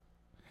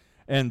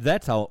And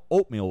that's how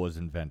oatmeal was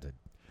invented.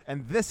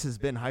 And this has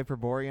been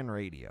Hyperborean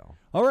Radio.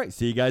 All right,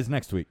 see you guys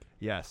next week.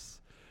 Yes.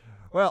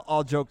 Well,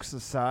 all jokes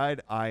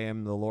aside, I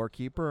am the Lore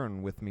Keeper,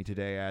 and with me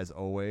today, as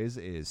always,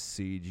 is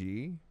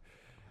CG.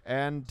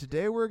 And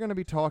today we're going to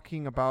be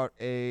talking about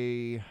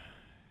a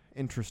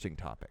interesting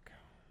topic.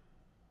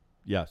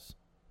 Yes.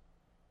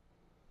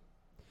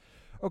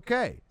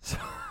 Okay.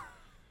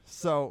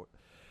 So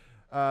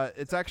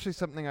it's actually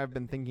something I've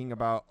been thinking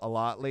about a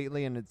lot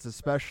lately, and it's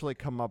especially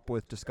come up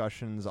with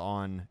discussions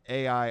on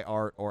AI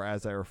art, or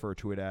as I refer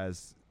to it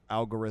as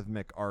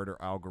algorithmic art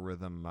or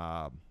algorithm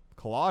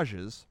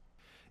collages,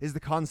 is the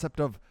concept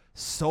of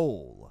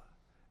soul.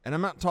 And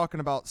I'm not talking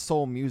about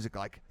soul music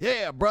like,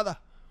 yeah, brother.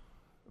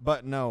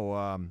 But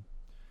no,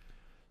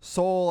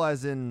 soul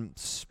as in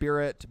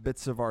spirit,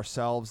 bits of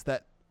ourselves,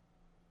 that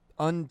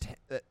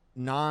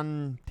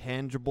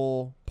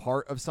non-tangible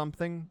part of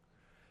something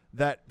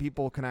that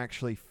people can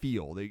actually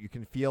feel. That you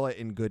can feel it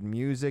in good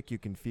music, you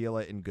can feel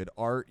it in good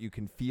art, you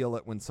can feel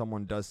it when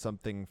someone does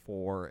something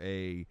for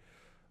a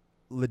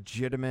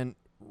legitimate,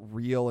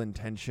 real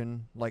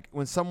intention. Like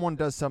when someone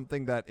does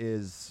something that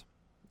is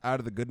out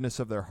of the goodness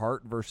of their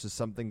heart versus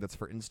something that's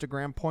for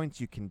Instagram points,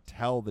 you can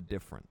tell the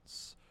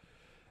difference.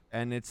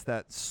 And it's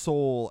that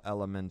soul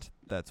element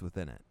that's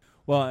within it.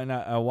 Well, and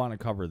I want to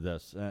cover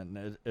this,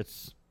 and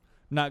it's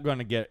not going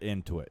to get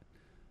into it,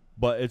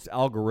 but it's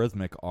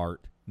algorithmic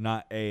art,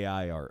 not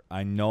AI art.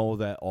 I know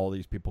that all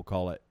these people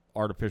call it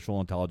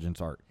artificial intelligence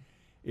art.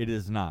 It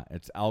is not.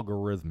 It's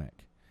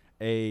algorithmic.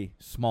 A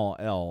small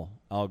l,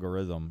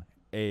 algorithm,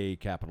 A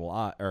capital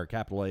I, or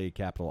capital A,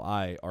 capital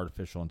I,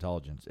 artificial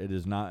intelligence. It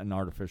is not an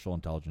artificial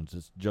intelligence.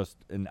 It's just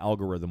an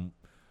algorithm.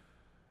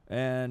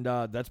 And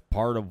that's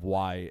part of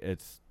why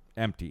it's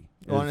empty.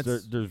 Well,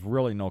 There's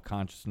really no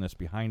consciousness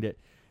behind it.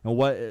 And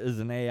what is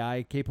an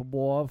AI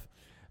capable of?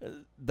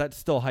 That's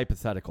still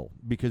hypothetical,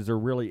 because there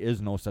really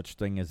is no such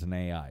thing as an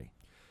AI.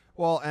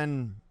 Well,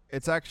 and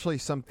it's actually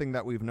something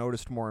that we've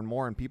noticed more and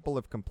more, and people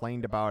have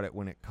complained about it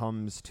when it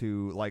comes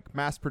to like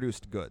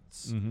mass-produced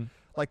goods. Mm-hmm.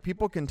 Like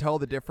people can tell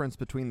the difference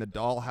between the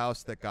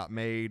dollhouse that got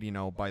made,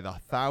 by the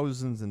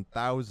thousands and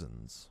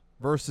thousands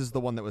versus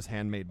the one that was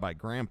handmade by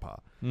Grandpa.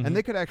 Mm-hmm. And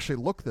they could actually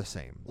look the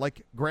same.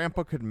 Like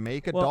Grandpa could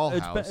make a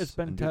dollhouse. It's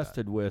been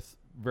tested with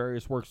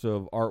various works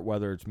of art,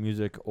 whether it's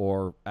music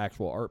or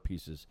actual art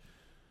pieces.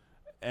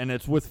 And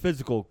it's with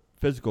physical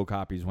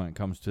copies when it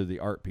comes to the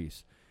art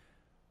piece,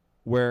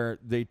 where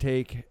they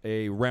take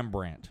a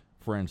Rembrandt,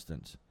 for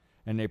instance,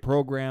 and they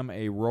program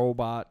a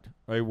robot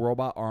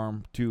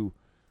arm to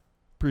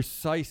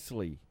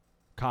precisely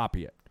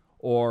copy it,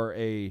 or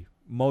a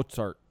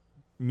Mozart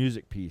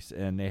music piece,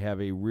 and they have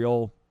a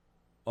real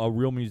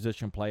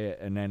musician play it,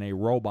 and then a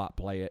robot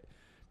play it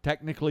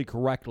technically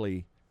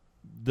correctly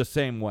the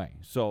same way.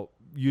 So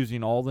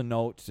using all the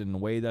notes in the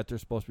way that they're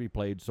supposed to be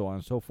played, so on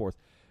and so forth.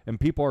 And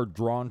people are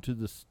drawn to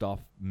the stuff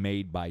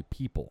made by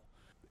people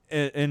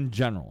in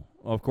general.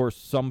 Of course,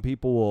 some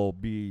people will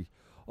be,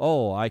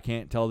 I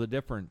can't tell the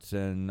difference.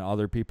 And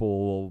other people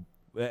will,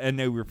 and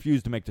they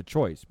refuse to make the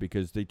choice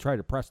because they try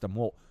to press them.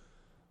 Well,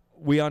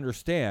 we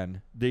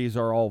understand these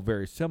are all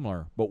very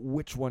similar, but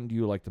which one do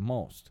you like the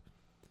most?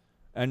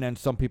 And then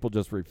some people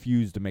just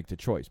refuse to make the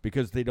choice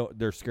because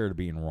they're scared of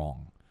being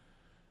wrong.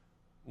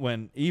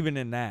 When even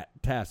in that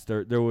test,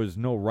 there was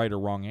no right or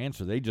wrong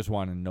answer. They just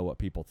wanted to know what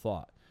people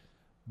thought.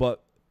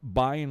 But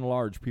by and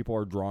large, people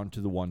are drawn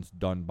to the ones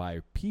done by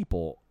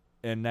people,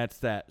 and that's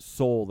that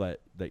soul that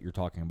you're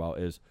talking about.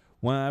 Is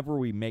whenever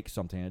we make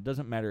something, it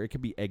doesn't matter. It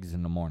could be eggs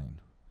in the morning.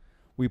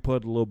 We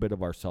put a little bit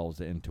of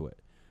ourselves into it.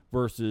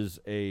 Versus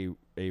a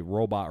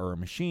robot or a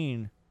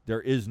machine,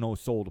 there is no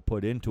soul to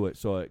put into it,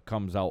 so it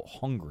comes out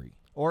hungry.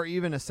 Or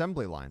even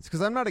assembly lines.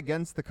 Because I'm not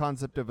against the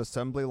concept of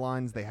assembly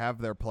lines. They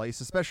have their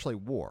place, especially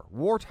war.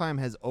 Wartime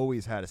has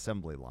always had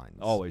assembly lines.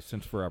 Always,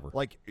 since forever.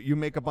 Like, you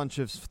make a bunch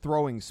of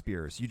throwing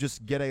spears. You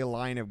just get a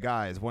line of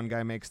guys. One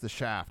guy makes the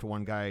shaft.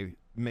 One guy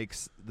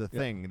makes the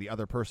thing. The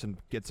other person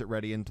gets it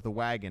ready into the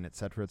wagon,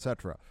 etc.,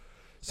 etc.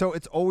 So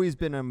it's always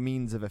been a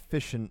means of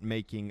efficient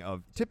making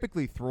of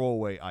typically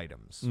throwaway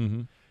items.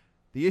 Mm-hmm.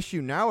 The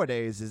issue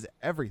nowadays is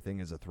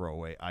everything is a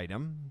throwaway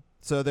item.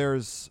 So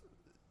there's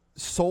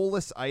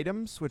soulless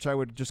items, which I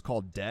would just call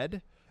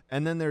dead,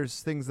 and then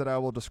there's things that I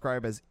will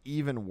describe as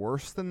even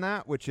worse than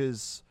that, which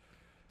is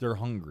they're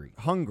hungry.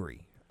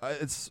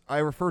 I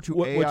refer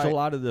to AI, which a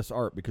lot of this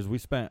art, because we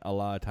spent a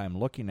lot of time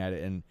looking at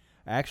it, and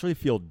I actually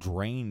feel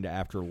drained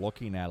after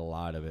looking at a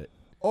lot of it.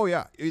 Oh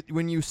yeah,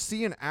 when you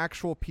see an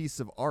actual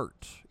piece of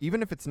art,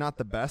 even if it's not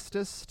the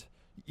bestest,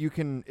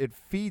 it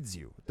feeds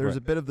you. There's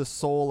a bit of the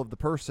soul of the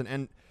person,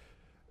 and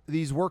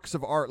these works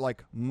of art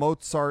like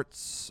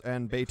Mozart's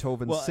and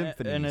Beethoven's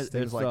symphonies,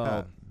 things like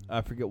that.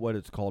 I forget what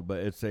it's called, but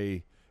it's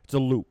a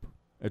loop.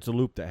 It's a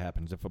loop that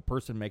happens. If a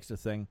person makes a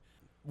thing,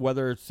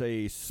 whether it's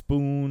a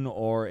spoon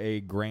or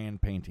a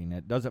grand painting,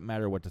 it doesn't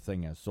matter what the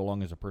thing is, so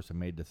long as a person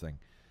made the thing.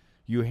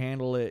 You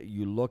handle it,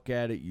 you look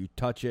at it, you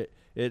touch it,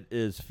 it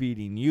is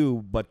feeding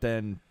you, but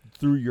then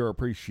through your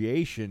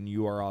appreciation,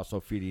 you are also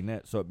feeding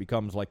it, so it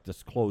becomes like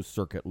this closed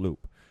circuit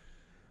loop.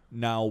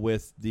 now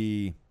with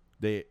the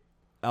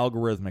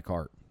algorithmic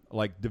art,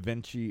 like Da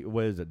Vinci.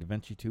 What is it? Da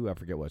Vinci 2? I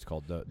forget what it's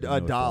called. The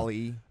newest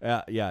DALL-E.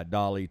 one. Yeah,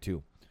 DALL-E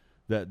 2.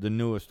 The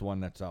newest one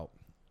that's out.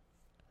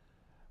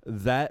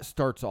 That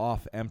starts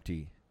off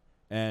empty,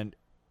 and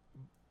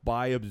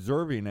by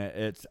observing it,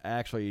 it's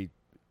actually,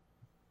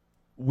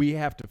 we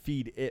have to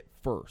feed it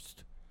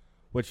first,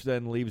 which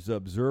then leaves the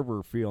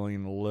observer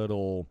feeling a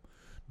little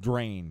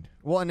drained.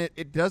 Well, and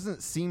it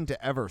doesn't seem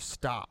to ever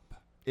stop.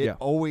 It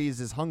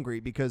always is hungry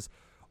because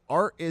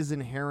art is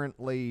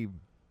inherently,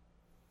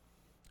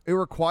 it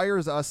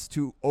requires us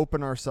to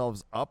open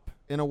ourselves up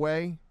in a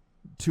way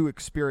to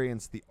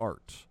experience the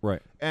art.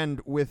 Right.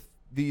 And with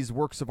these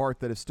works of art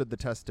that have stood the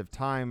test of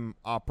time,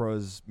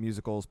 operas,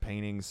 musicals,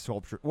 paintings,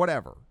 sculpture,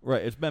 whatever.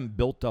 Right. It's been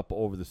built up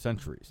over the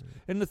centuries.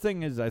 And the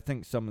thing is, I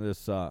think some of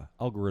this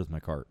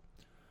algorithmic art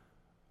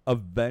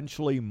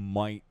eventually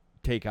might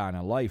take on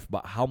a life,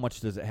 but how much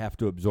does it have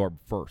to absorb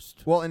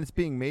first? Well, and it's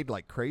being made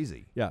like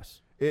crazy.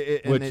 Yes.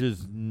 Which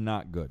is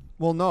not good.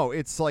 Well, no,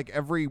 it's like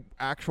every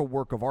actual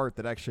work of art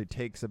that actually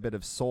takes a bit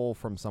of soul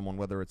from someone,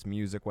 whether it's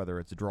music, whether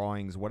it's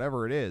drawings,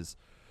 whatever it is.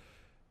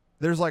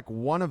 There's like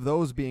one of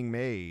those being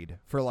made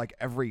for like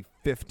every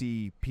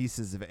 50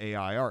 pieces of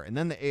AI art. And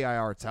then the AI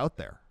art's out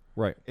there.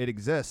 Right. It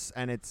exists,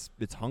 and it's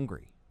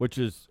hungry. Which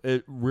is,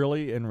 it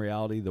really, in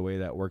reality, the way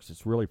that works,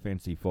 it's really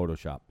fancy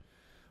Photoshop.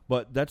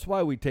 But that's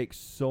why we take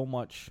so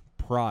much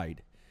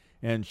pride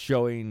in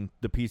showing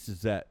the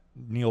pieces that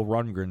Neil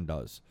Rundgren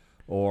does,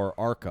 or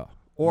Arca.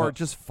 Or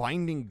just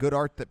finding good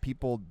art that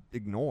people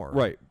ignore.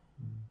 Right.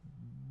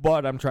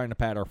 But I'm trying to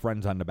pat our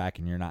friends on the back,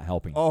 and you're not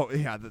helping. Oh,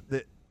 yeah.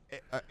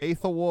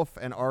 Aethelwolf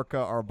and Arca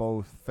are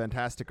both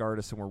fantastic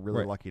artists, and we're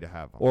really lucky to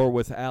have them. Or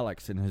with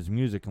Alex and his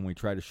music, and we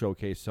try to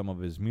showcase some of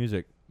his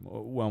music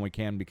when we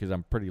can, because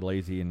I'm pretty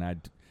lazy,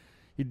 and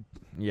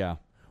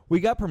we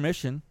got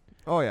permission.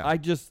 Oh, yeah. I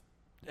just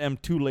am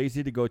too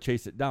lazy to go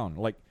chase it down.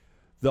 Like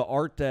the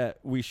art that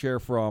we share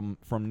from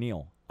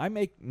Neil, I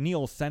make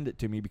Neil send it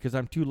to me because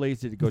I'm too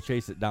lazy to go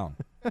chase it down.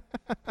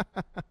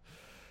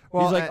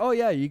 Well, he's like, oh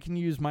yeah, you can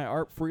use my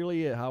art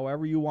freely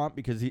however you want,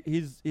 because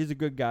he's a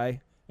good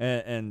guy.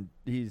 And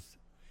he's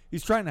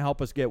trying to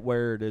help us get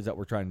where it is that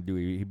we're trying to do.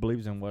 He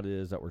believes in what it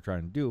is that we're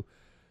trying to do.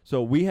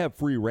 So we have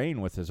free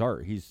reign with his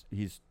art.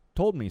 He's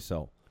told me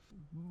so.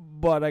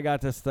 But I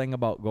got this thing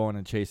about going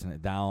and chasing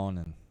it down.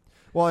 And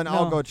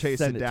I'll go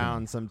chase it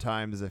down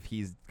sometimes if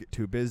he's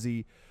too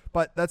busy.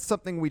 But that's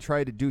something we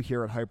try to do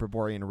here at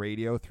Hyperborean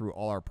Radio through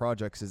all our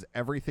projects, is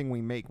everything we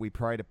make, we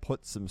try to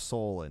put some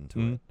soul into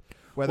it.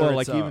 Whether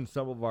it's even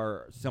some of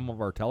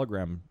our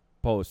Telegram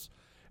posts,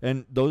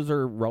 and those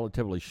are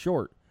relatively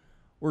short.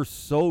 We're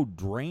so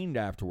drained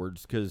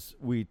afterwards because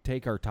we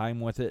take our time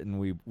with it, and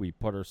we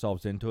put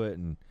ourselves into it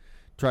and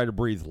try to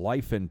breathe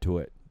life into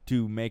it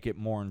to make it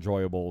more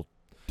enjoyable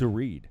to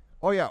read.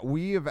 Oh, yeah.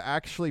 We have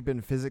actually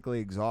been physically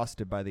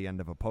exhausted by the end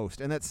of a post.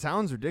 And that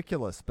sounds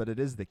ridiculous, but it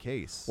is the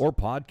case. Or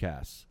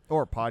podcasts.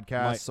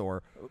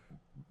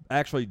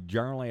 Actually,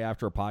 generally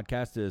after a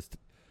podcast,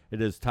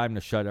 it is time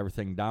to shut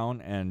everything down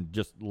and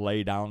just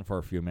lay down for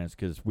a few minutes,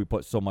 because we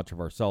put so much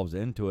of ourselves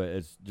into it.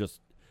 It's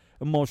just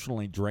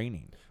emotionally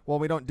draining. Well,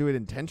 we don't do it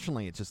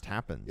intentionally. It just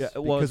happens. Yeah,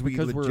 well, because we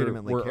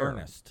legitimately we're care.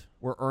 Earnest.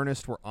 We're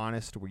earnest. We're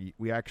honest.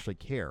 We actually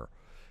care.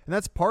 And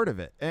that's part of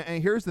it.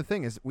 And here's the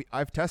thing is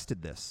I've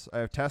tested this.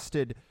 I've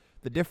tested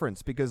the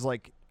difference because,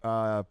 like,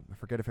 I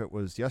forget if it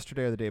was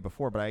yesterday or the day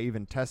before, but I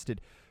even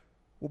tested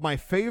my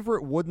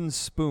favorite wooden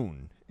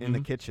spoon in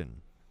the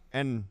kitchen.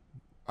 And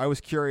I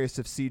was curious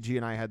if CG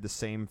and I had the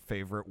same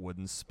favorite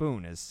wooden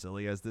spoon, as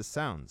silly as this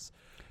sounds.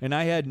 And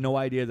I had no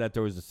idea that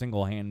there was a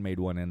single handmade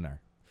one in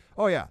there.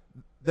 Oh, yeah.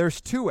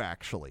 There's two,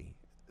 actually.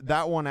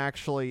 That one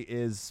actually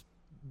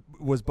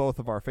was both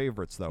of our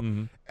favorites,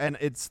 though. And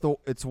it's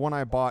one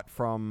I bought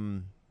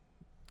from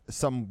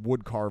some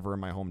wood carver in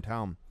my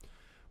hometown.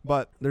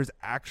 But there's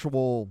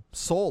actual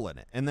soul in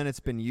it. And then it's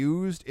been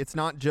used. It's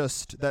not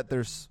just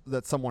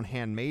that someone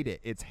handmade it.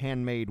 It's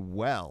handmade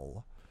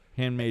well.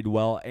 Handmade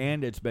well,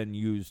 and it's been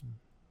used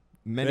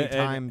many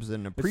times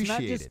and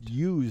appreciated. It's not just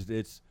used.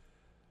 It's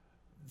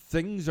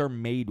things are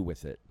made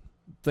with it.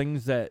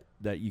 Things that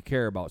you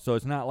care about. So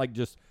it's not like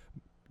just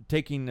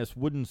taking this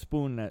wooden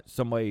spoon that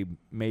somebody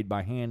made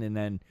by hand and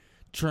then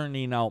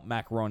churning out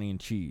macaroni and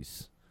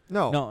cheese.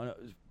 No,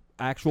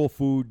 actual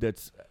food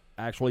that's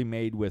actually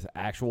made with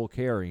actual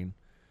caring.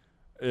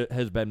 It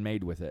has been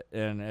made with it,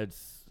 and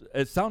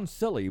it sounds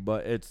silly,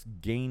 but it's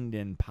gained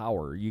in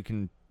power. You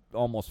can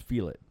almost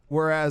feel it.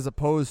 Whereas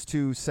opposed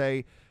to,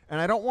 say, and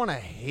I don't want to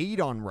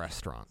hate on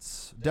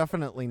restaurants,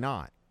 definitely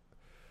not.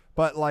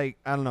 But, like,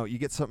 I don't know, you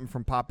get something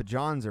from Papa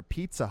John's or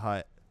Pizza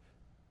Hut,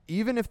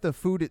 even if the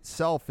food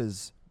itself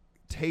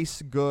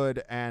tastes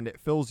good and it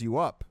fills you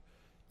up,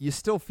 you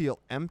still feel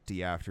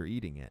empty after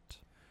eating it.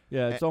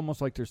 Yeah, it's almost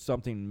like there's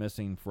something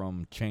missing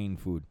from chain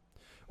food.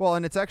 Well,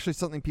 and it's actually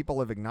something people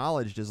have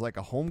acknowledged is like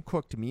a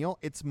home-cooked meal.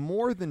 It's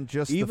more than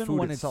just even the food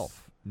when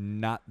itself. It's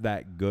not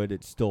that good,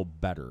 it's still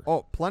better.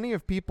 Oh, plenty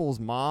of people's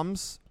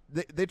moms,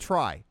 they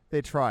try.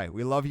 They try.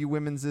 We love you,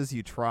 women's,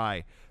 you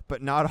try.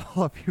 But not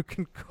all of you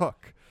can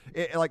cook.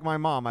 Like my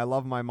mom, I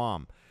love my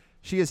mom.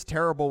 She is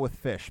terrible with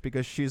fish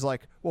because she's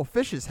like, well,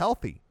 fish is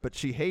healthy, but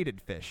she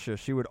hated fish. So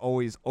she would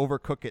always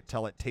overcook it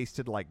till it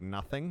tasted like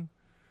nothing.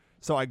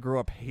 So I grew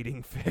up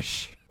hating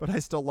fish, but I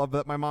still love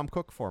that my mom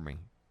cooked for me.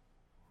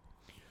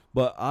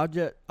 But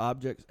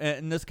objects,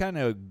 and this kind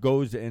of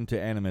goes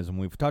into animism.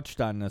 We've touched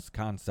on this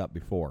concept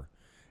before.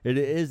 It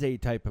is a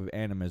type of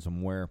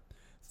animism where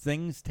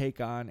things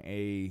take on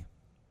a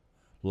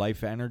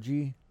life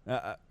energy.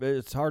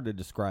 It's hard to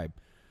describe.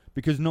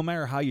 Because no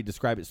matter how you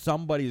describe it,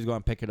 somebody's going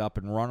to pick it up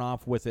and run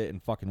off with it in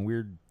fucking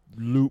weird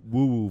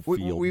woo-woo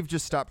field. We've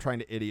just stopped trying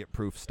to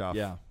idiot-proof stuff.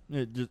 Yeah,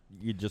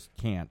 you just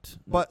can't.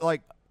 But,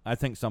 like... I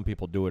think some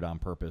people do it on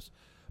purpose.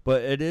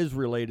 But it is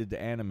related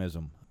to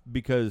animism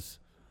because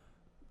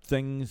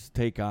things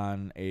take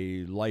on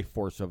a life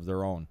force of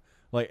their own.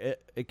 Like,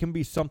 it can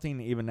be something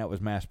even that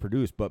was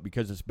mass-produced, but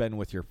because it's been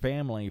with your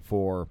family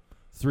for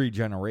 3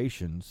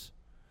 generations,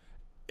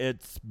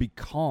 it's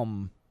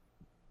become...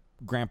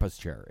 Grandpa's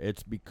chair.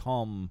 It's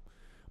become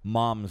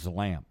mom's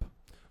lamp.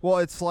 Well,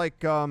 it's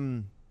like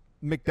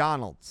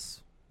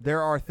McDonald's.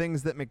 There are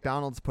things that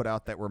McDonald's put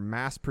out that were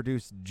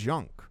mass-produced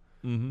junk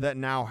that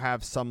now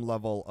have some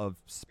level of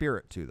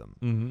spirit to them.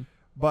 Mm-hmm.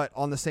 But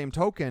on the same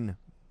token,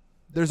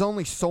 there's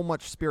only so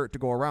much spirit to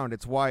go around.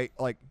 It's why,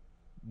 like,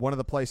 one of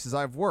the places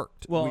I've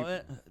worked.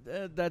 Well,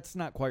 that's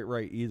not quite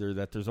right either,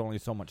 that there's only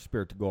so much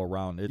spirit to go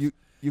around.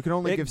 You can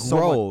only give so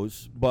much. It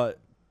grows, but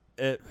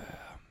it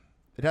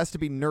has to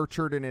be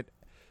nurtured, and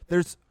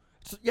it's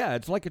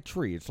like a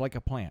tree. It's like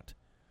a plant.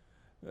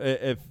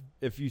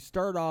 If you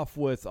start off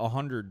with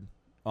 100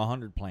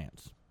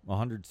 plants,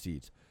 100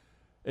 seeds,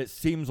 it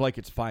seems like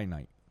it's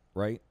finite,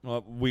 right?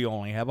 Well, we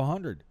only have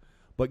 100,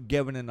 but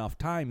given enough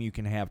time, you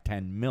can have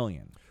 10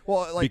 million.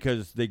 Well,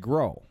 because they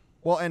grow.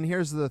 Well, and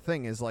here's the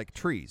thing: is like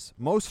trees.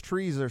 Most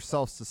trees are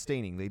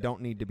self-sustaining; they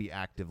don't need to be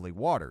actively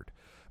watered.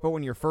 But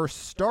when you're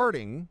first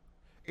starting,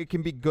 it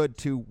can be good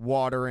to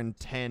water and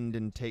tend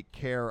and take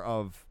care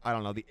of, I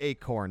don't know, the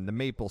acorn, the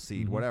maple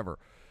seed, whatever.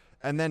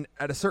 And then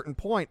at a certain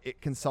point,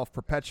 it can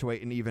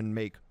self-perpetuate and even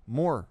make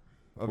more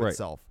of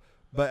itself.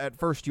 But at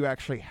first, you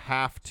actually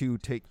have to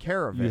take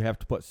care of it. You have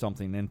to put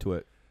something into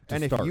it to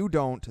and start. If you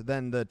don't,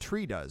 then the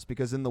tree does.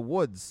 Because in the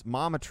woods,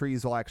 mama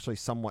trees will actually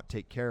somewhat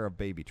take care of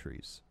baby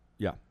trees.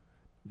 Yeah.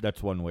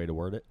 That's one way to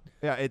word it.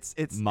 Yeah, it's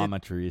mama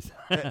trees.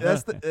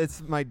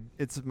 It's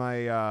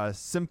my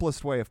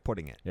simplest way of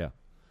putting it. Yeah.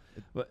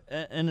 But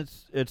and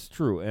it's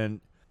true, and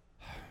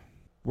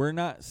we're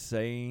not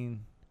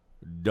saying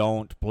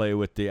don't play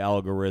with the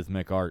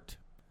algorithmic art,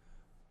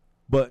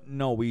 but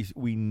no,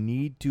 we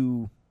need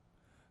to.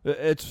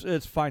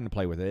 It's fine to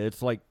play with it.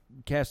 It's like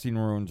casting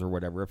runes or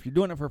whatever. If you're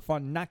doing it for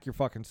fun, knock your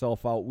fucking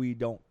self out. We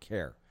don't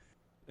care.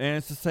 And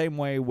it's the same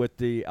way with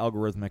the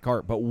algorithmic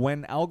art. But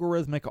when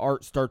algorithmic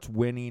art starts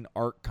winning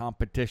art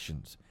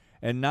competitions,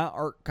 and not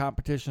art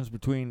competitions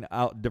between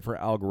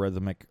different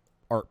algorithmic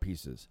art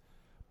pieces,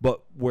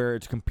 but where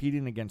it's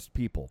competing against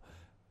people,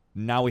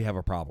 now we have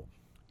a problem.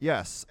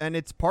 Yes, and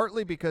it's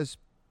partly because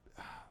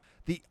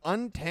the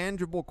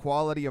intangible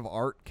quality of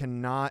art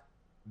cannot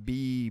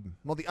be,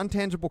 well, the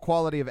intangible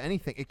quality of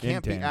anything, it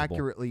can't be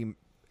accurately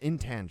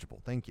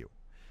intangible. Thank you.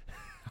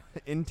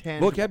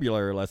 Intangible.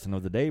 Vocabulary lesson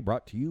of the day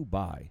brought to you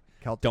by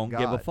Celtic Don't God.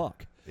 Give a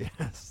Fuck.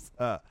 Yes.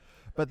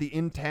 But the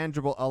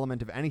intangible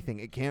element of anything,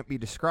 it can't be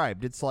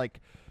described. It's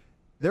like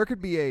there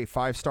could be a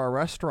 5-star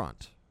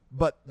restaurant,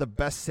 but the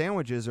best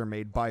sandwiches are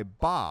made by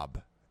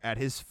Bob at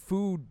his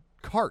food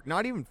cart,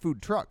 not even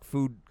food truck,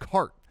 food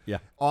cart. Yeah.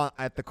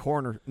 At the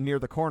corner, near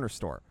the corner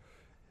store.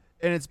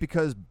 And it's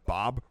because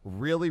Bob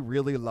really,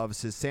 really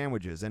loves his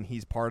sandwiches, and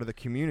he's part of the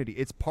community.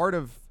 It's part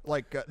of,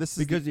 like, this is...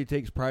 Because he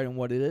takes pride in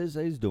what it is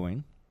he's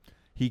doing.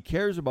 He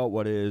cares about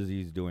what it is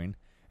he's doing,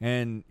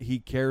 and he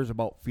cares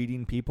about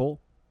feeding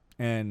people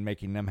and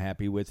making them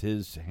happy with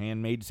his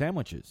handmade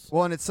sandwiches.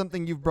 Well, and it's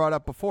something you've brought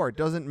up before. It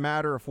doesn't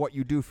matter if what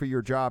you do for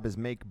your job is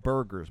make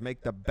burgers.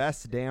 Make the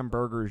best damn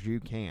burgers you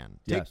can.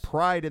 Yes. Take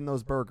pride in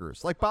those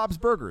burgers. Like Bob's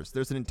Burgers.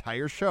 There's an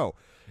entire show.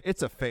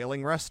 It's a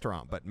failing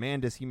restaurant, but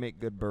man, does he make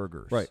good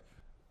burgers. Right.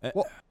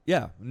 Well,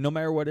 yeah, no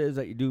matter what it is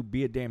that you do,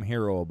 be a damn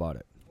hero about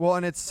it. Well,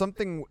 and it's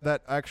something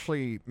that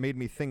actually made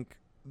me think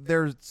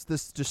there's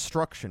this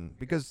destruction,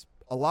 because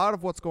a lot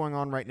of what's going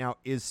on right now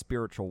is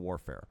spiritual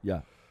warfare. Yeah.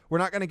 We're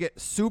not going to get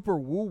super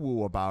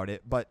woo-woo about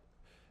it, but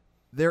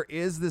there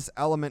is this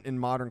element in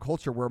modern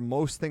culture where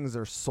most things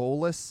are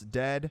soulless,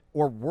 dead,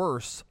 or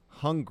worse,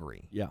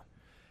 hungry. Yeah.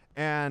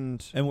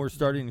 And we're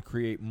starting to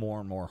create more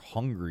and more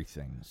hungry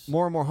things.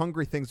 More and more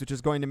hungry things, which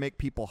is going to make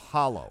people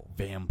hollow.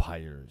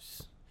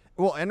 Vampires.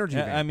 Well, energy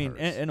vampires. I mean,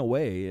 in a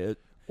way,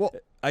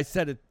 I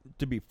said it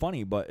to be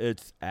funny, but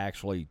it's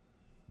actually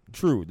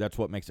true. That's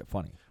what makes it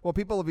funny. Well,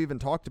 people have even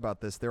talked about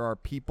this. There are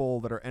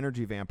people that are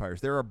energy vampires.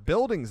 There are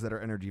buildings that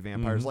are energy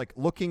vampires. Like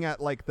looking at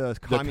like the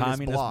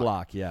communist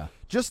block. Yeah.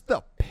 Just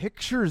the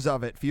pictures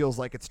of it feels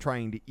like it's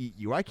trying to eat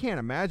you. I can't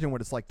imagine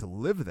what it's like to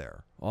live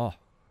there. Oh.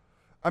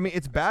 I mean,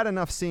 it's bad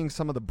enough seeing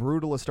some of the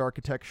brutalist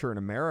architecture in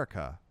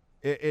America.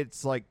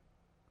 It's like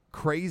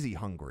crazy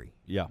hungry.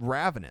 Yeah.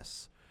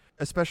 Ravenous.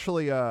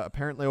 especially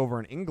apparently over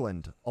in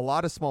England, a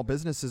lot of small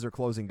businesses are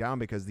closing down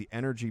because the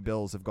energy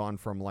bills have gone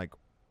from like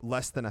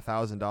less than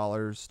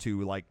 $1,000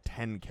 to like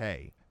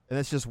 10K. And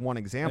that's just one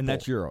example. And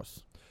that's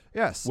euros.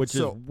 Yes. Which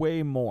is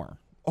way more.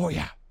 Oh,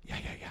 yeah. Yeah.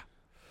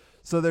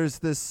 So there's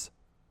this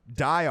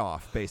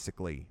die-off,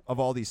 basically, of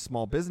all these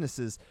small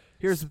businesses.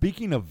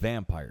 Speaking of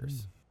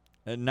vampires,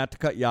 and not to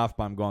cut you off,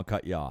 but I'm going to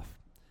cut you off.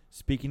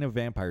 Speaking of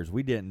vampires,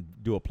 we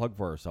didn't do a plug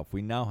for ourselves.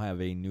 We now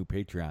have a new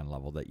Patreon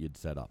level that you'd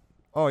set up.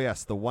 Oh,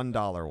 yes, the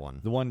 $1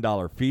 one. The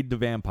 $1. Feed the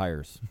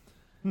vampires.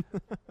 The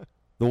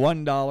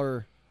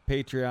 $1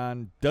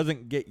 Patreon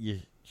doesn't get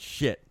you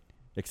shit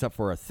except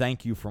for a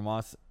thank you from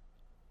us.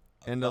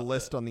 And a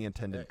list on the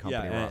intended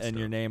company roster. And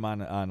your name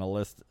on a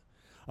list.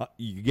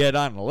 You get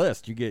on the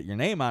list. You get your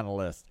name on the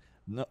list.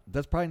 No,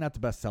 that's probably not the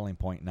best selling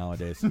point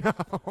nowadays.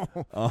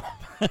 No.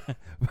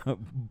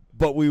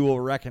 But we will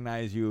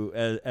recognize you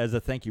as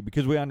a thank you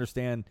because we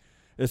understand,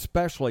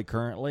 especially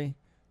currently,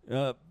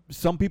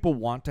 some people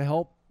want to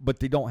help, but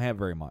they don't have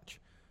very much.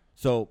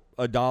 So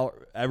 $1,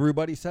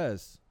 everybody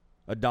says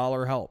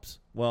 $1 helps.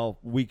 Well,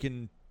 we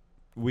can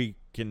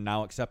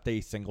now accept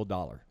a single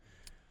dollar.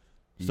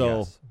 So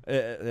Yes.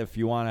 If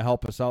you want to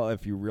help us out,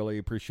 if you really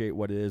appreciate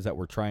what it is that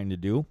we're trying to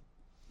do,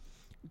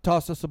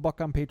 toss us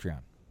 $1 on Patreon.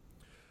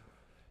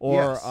 Or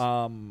Yes.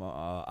 I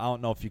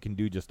don't know if you can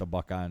do just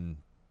 $1 on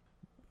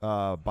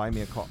Buy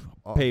me a call.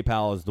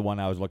 PayPal is the one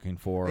I was looking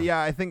for.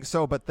 Yeah, I think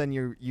so, but then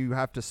you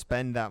have to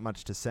spend that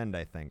much to send,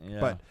 I think. Yeah.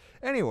 But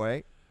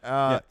anyway,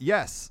 Yeah.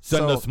 yes.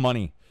 Send so us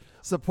money.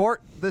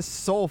 support this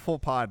soulful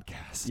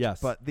podcast.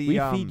 Yes. But we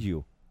feed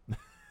you.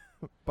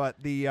 But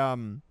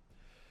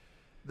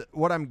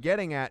what I'm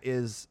getting at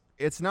is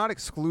it's not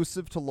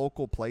exclusive to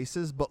local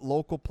places, but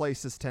local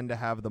places tend to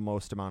have the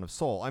most amount of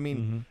soul. I mean,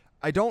 Mm-hmm.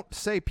 I don't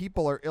say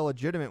people are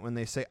illegitimate when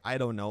they say, I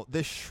don't know,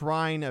 this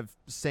shrine of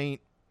Saint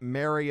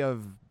Mary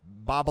of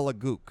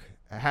Babalagook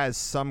has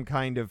some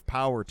kind of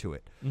power to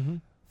it. Mm-hmm.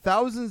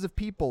 Thousands of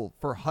people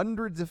for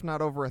hundreds, if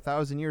not over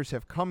 1,000 years,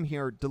 have come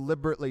here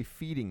deliberately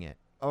feeding it.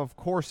 Of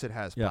course it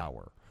has Yeah.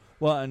 power,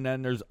 Well, and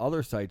then there's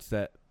other sites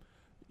that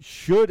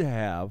should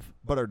have,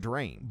 but are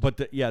drained. but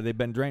they've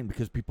been drained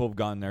because people have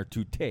gone there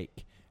to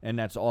take. And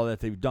that's all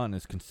that they've done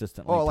is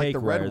consistently Oh, like take the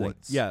rather than-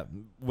 redwoods. Yeah,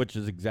 which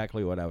is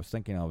exactly what I was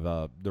thinking of.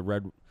 The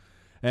red,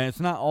 and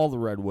it's not all the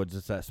redwoods.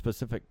 It's that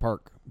specific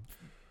park.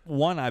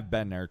 One, I've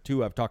been there.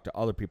 Two, I've talked to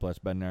other people that's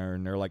been there,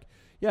 and they're like,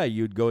 yeah,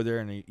 you'd go there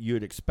and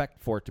you'd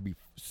expect for it to be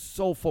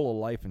so full of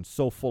life and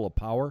so full of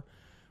power,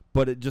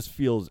 but it just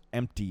feels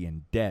empty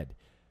and dead.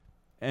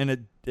 And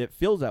it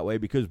feels that way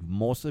because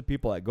most of the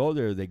people that go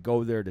there, they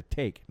go there to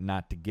take,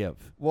 not to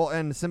give. Well,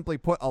 and simply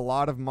put, a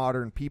lot of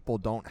modern people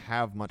don't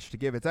have much to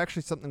give. It's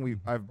actually something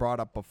I've brought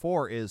up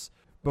before is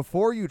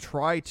before you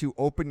try to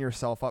open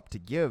yourself up to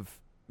give,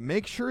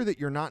 make sure that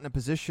you're not in a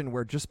position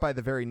where just by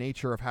the very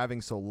nature of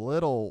having so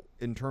little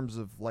in terms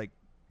of like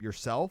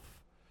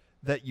yourself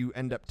that you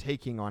end up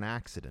taking on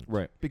accident.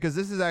 Right. Because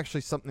this is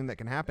actually something that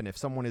can happen if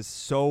someone has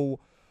so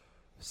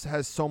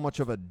much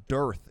of a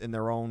dearth in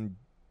their own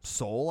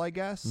soul, I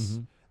guess.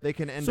 Mhm. They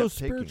can end So up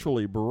taking.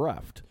 spiritually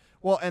bereft.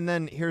 Well, and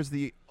then here's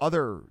the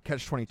other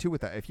catch-22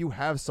 with that. If you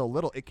have so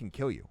little, it can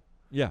kill you.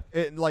 Yeah.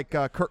 Like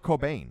Kurt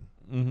Cobain.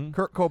 Mm-hmm.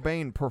 Kurt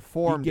Cobain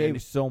performed He in-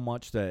 gave so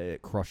much that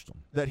it crushed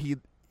him. that he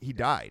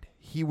died.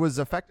 He was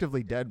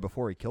effectively dead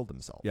before he killed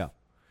himself. Yeah.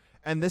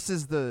 And this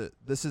is the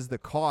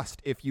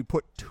cost if you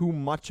put too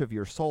much of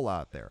your soul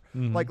out there.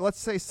 Mhm. Like, let's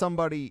say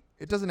somebody,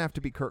 it doesn't have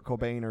to be Kurt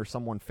Cobain or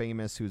someone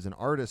famous who's an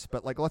artist,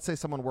 but like, let's say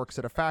someone works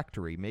at a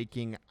factory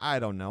making, I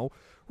don't know,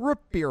 root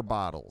beer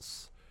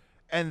bottles.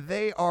 And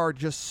they are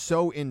just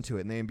so into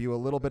it, and they imbue a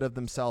little bit of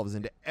themselves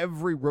into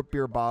every root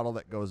beer bottle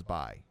that goes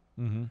by.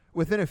 Mm-hmm.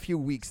 Within a few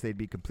weeks, they'd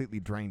be completely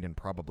drained and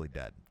probably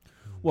dead.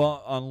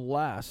 Well,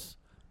 unless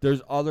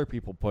there's other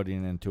people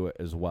putting into it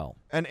as well.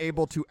 And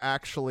able to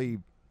actually,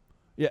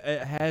 Yeah,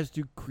 it has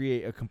to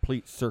create a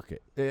complete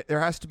circuit. there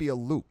has to be a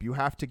loop. You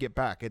have to get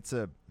back. It's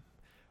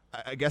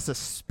I guess a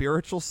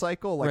spiritual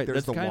cycle. Like right,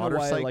 there's that's the kinda water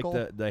why cycle. I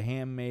like the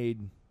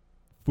handmade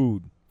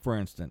food, for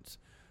instance.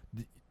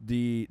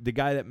 The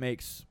guy that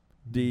makes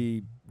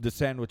the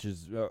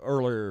sandwiches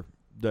earlier,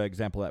 the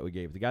example that we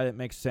gave, the guy that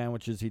makes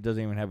sandwiches, he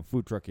doesn't even have a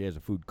food truck. He has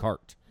a food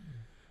cart.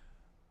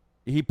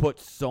 He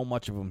puts so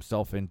much of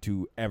himself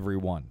into every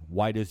one.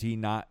 Why does he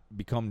not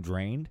become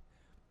drained?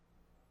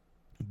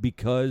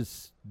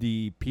 Because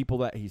the people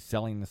that he's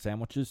selling the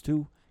sandwiches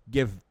to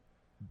give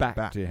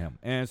back to him.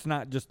 And it's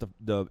not just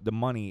the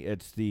money,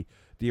 it's the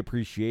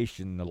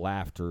appreciation, the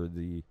laughter,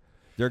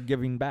 they're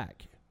giving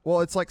back.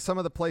 Well, it's like some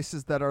of the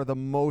places that are the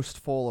most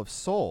full of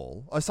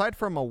soul, aside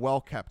from a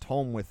well-kept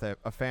home with a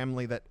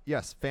family that,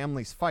 yes,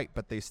 families fight,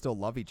 but they still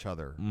love each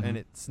other. Mhm. And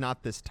it's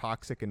not this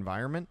toxic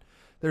environment.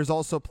 There's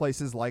also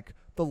places like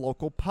the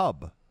local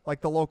pub.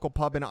 Like the local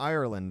pub in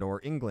Ireland or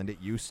England, it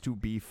used to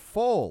be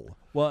full.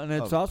 Well, and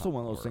it's of also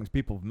one of those power. things,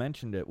 people have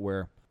mentioned it,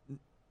 where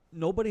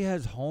nobody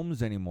has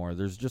homes anymore.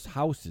 There's just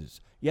houses.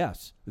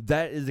 Yes,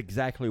 that is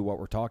exactly what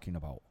we're talking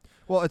about.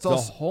 Well, it's The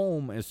also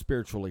home is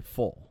spiritually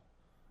full.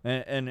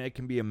 And it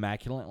can be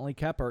immaculately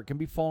kept or it can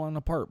be falling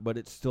apart, but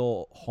it's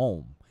still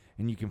home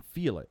and you can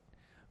feel it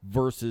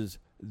versus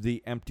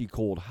the empty,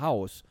 cold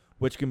house,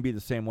 which can be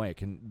the same way. It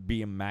can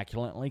be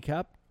immaculately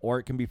kept or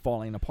it can be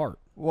falling apart.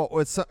 Well,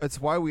 it's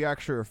why we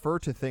actually refer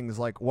to things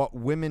like what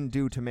women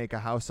do to make a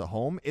house a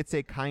home. It's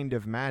a kind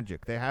of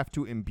magic. They have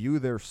to imbue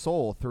their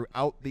soul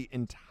throughout the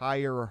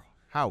entire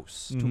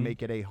house to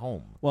make it a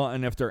home. Well,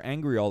 and if they're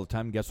angry all the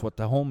time, guess what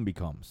the home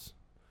becomes?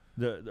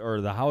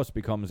 The house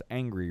becomes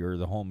angry or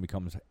the home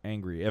becomes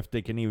angry. If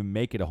they can even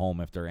make it a home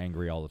if they're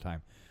angry all the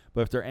time.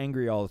 But if they're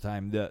angry all the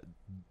time,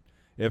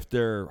 if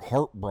they're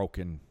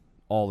heartbroken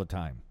all the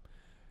time,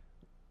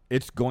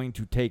 it's going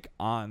to take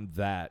on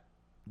that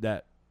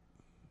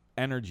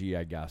energy,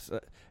 I guess.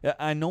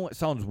 I know it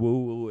sounds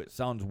woo-woo, it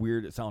sounds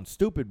weird, it sounds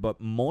stupid, but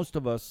most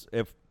of us,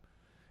 if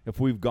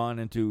we've gone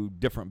into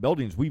different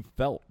buildings, we've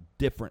felt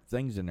different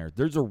things in there.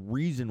 There's a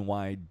reason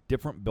why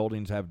different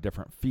buildings have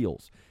different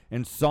feels,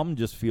 and some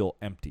just feel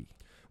empty.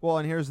 Well,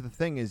 and here's the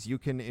thing is you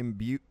can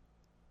imbue...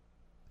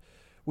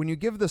 When you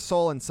give the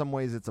soul, in some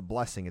ways, it's a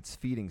blessing. It's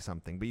feeding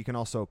something, but you can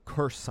also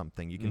curse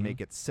something. You can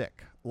make it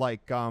sick.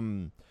 Like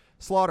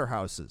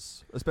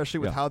slaughterhouses,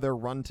 especially with how they're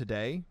run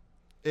today,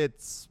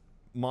 it's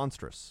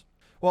monstrous.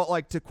 Well,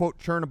 like to quote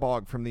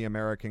Chernobog from the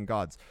American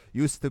Gods,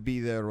 used to be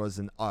there was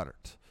an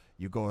art.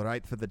 You go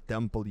right for the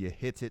temple, you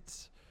hit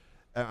it.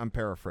 I'm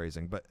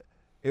paraphrasing, but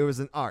it was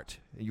an art.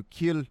 You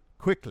kill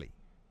quickly.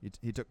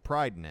 He took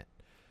pride in it.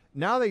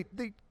 Now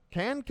they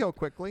can kill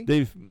quickly.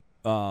 They've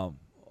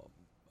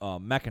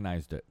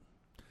mechanized it,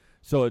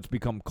 so it's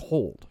become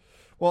cold.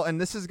 Well,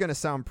 and this is going to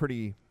sound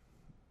pretty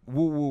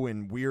woo-woo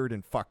and weird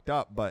and fucked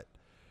up, but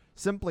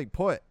simply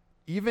put,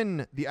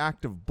 even the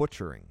act of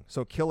butchering,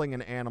 so killing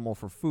an animal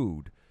for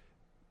food,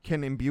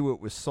 can imbue it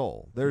with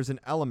soul. There's an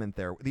element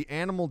there. The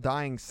animal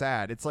dying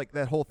sad, it's like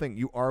that whole thing,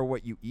 you are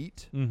what you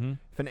eat. Mm-hmm.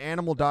 If an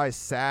animal dies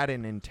sad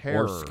and in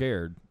terror, or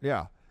scared,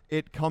 yeah,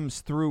 it comes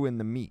through in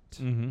the meat.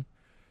 Mm-hmm.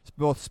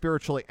 Both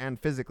spiritually and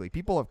physically.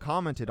 People have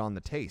commented on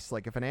the taste.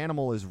 Like if an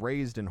animal is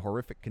raised in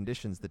horrific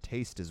conditions, the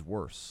taste is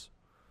worse.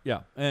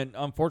 Yeah, and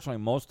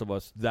unfortunately, most of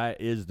us,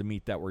 that is the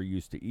meat that we're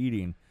used to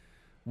eating,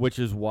 which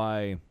is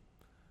why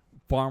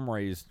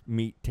farm-raised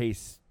meat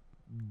tastes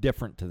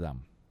different to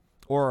them.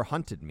 Or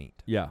hunted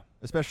meat. Yeah.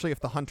 Especially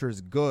if the hunter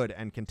is good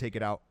and can take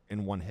it out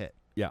in one hit.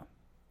 Yeah.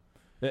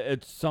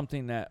 It's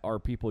something that our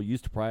people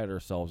used to pride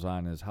ourselves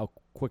on, is how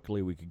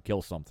quickly we could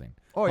kill something.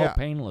 Oh, how yeah.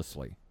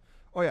 painlessly.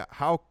 Oh, yeah.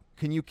 How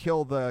can you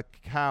kill the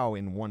cow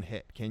in one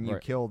hit? Can you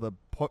Right. kill the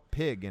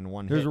pig in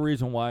one There's hit? a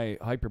reason why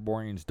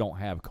Hyperboreans don't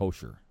have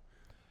kosher.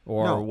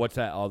 Or No. what's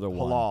that other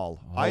one? Halal.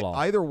 Halal.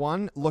 Either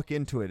one, look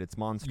into it. It's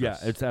monstrous.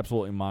 Yeah, it's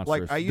absolutely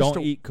monstrous. I used Don't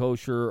to- eat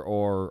kosher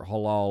or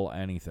halal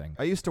anything.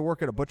 I used to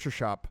work at a butcher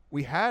shop.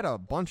 We had a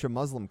bunch of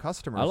Muslim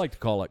customers. I like to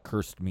call it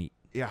cursed meat.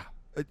 Yeah.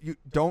 You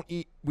don't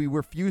eat. We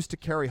refused to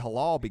carry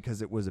halal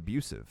because it was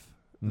abusive.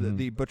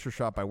 The butcher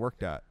shop I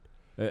worked at.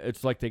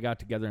 It's like they got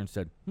together and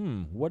said,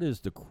 what is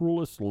the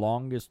cruelest,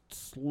 longest,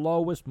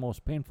 slowest,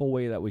 most painful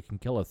way that we can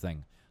kill a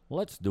thing?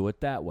 Let's do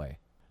it that way.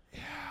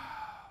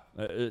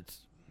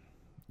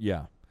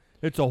 Yeah.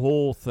 It's a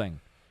whole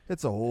thing.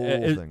 It's a whole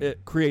thing.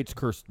 It creates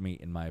cursed meat,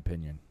 in my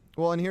opinion.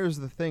 Well, and here's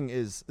the thing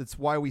is, it's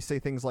why we say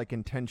things like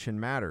intention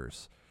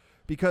matters.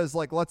 Because,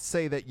 like, let's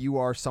say that you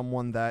are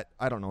someone that,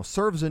 I don't know,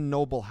 serves a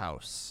noble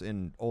house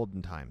in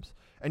olden times,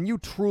 and you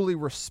truly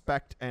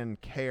respect and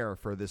care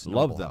for this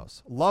noble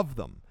house. Love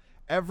them.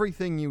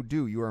 Everything you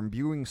do, you are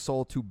imbuing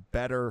soul to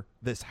better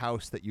this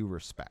house that you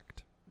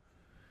respect.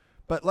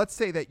 But let's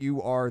say that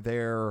you are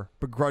there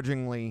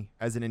begrudgingly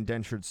as an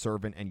indentured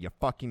servant and you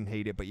fucking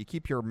hate it, but you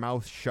keep your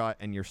mouth shut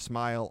and your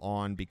smile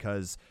on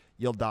because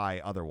you'll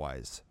die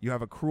otherwise. You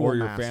have a cruel Or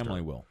your master.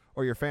 family will.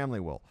 Or your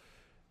family will.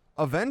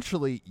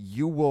 Eventually,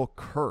 you will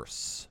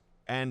curse.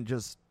 And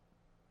just,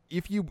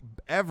 if you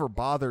ever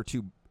bother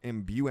to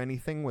imbue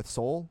anything with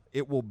soul,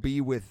 it will be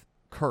with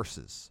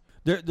curses.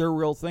 They're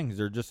real things.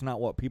 They're just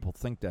not what people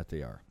think that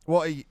they are.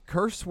 Well,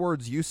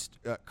 curses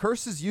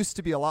used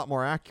to be a lot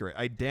more accurate.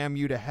 I damn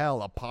you to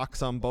hell, a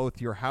pox on both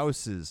your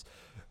houses.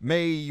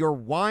 May your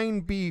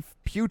wine be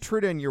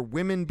putrid and your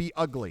women be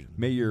ugly.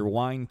 May your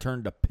wine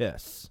turn to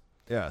piss.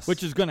 Yes.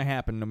 Which is going to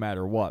happen no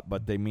matter what,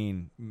 but they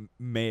mean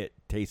may it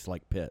taste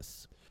like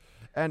piss.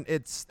 And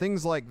it's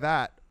things like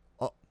that.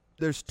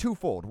 There's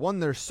twofold. One,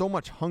 there's so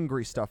much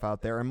hungry stuff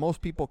out there, and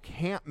most people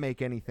can't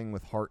make anything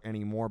with heart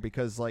anymore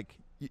because, like,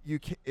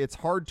 it's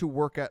hard to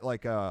work at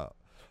like a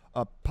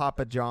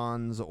Papa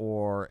John's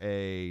or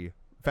a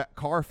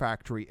car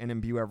factory and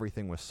imbue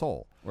everything with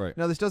soul. Right.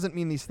 Now, this doesn't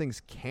mean these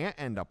things can't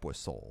end up with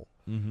soul.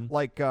 Mm-hmm.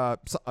 Like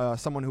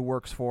someone who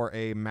works for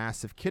a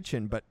massive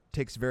kitchen but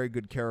takes very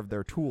good care of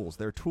their tools.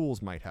 Their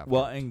tools might have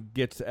heart. And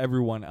gets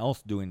everyone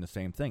else doing the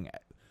same thing.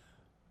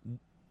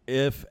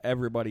 If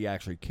everybody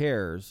actually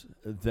cares,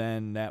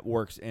 then that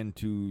works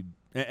into,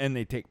 and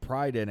they take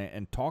pride in it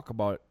and talk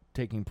about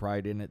taking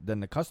pride in it, then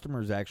the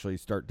customers actually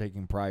start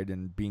taking pride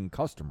in being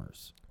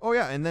customers. Oh,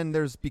 yeah, and then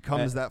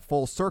becomes that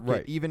full circuit,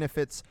 right. Even if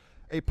it's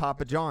a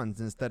Papa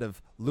John's instead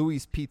of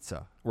Louis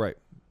Pizza. Right.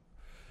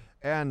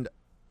 And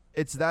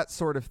it's that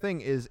sort of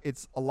thing.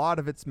 It's a lot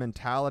of its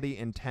mentality,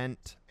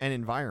 intent, and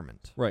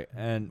environment. Right.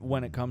 And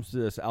when it comes to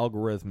this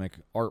algorithmic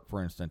art,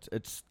 for instance,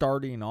 it's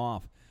starting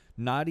off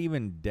not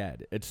even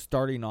dead. It's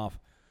starting off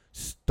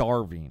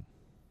starving.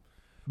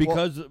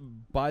 Because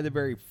by the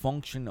very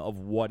function of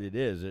what it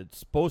is, it's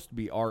supposed to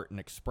be art and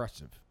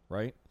expressive,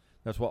 right?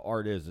 That's what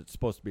art is. It's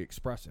supposed to be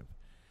expressive.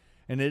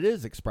 And it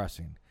is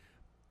expressing.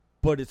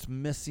 But it's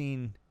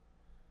missing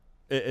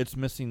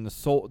the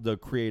soul, the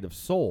creative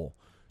soul.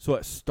 So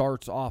it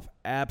starts off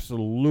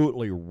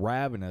absolutely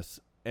ravenous,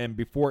 and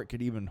before it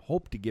could even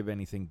hope to give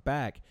anything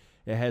back,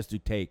 it has to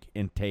take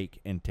and take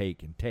and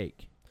take and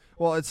take.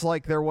 Well, it's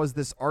like there was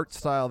this art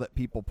style that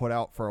people put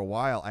out for a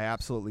while. I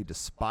absolutely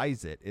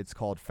despise it. It's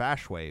called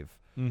Fashwave.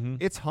 Mm-hmm.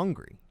 It's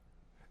hungry.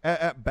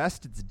 At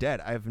best, it's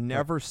dead. I've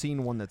never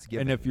seen one that's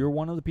given. And if you're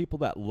one of the people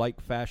that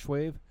like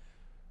Fashwave,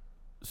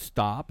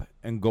 stop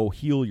and go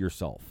heal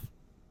yourself.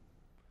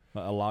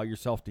 Allow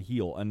yourself to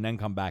heal, and then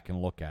come back and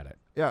look at it.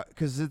 Yeah,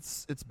 because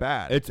it's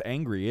bad. It's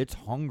angry. It's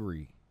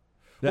hungry.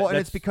 And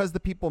it's because the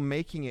people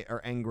making it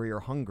are angry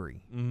or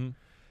hungry. Mm-hmm.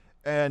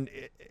 And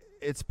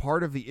it's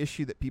part of the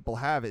issue that people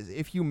have is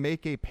if you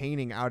make a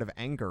painting out of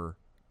anger,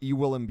 you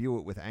will imbue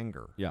it with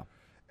anger. Yeah.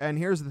 And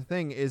here's the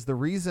thing is the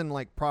reason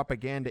like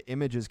propaganda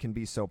images can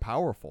be so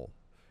powerful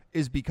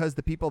is because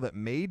the people that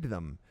made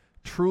them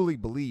truly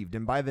believed.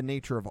 And by the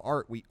nature of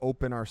art, we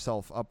open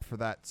ourselves up for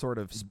that sort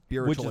of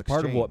spiritual Which is exchange.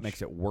 part of what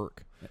makes it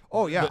work.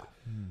 Oh, yeah.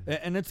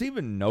 And it's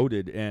even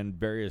noted in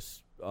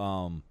various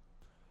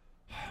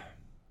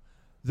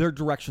there are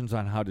directions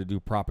on how to do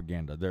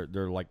propaganda.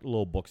 They're like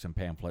little books and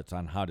pamphlets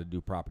on how to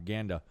do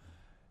propaganda.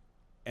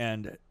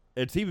 And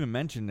it's even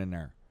mentioned in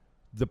there.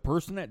 The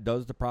person that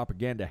does the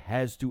propaganda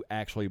has to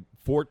actually,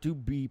 for it to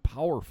be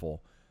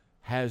powerful,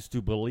 has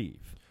to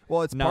believe.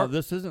 Well, it's now,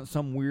 this isn't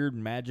some weird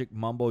magic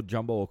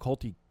mumbo-jumbo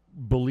occulty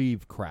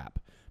believe crap.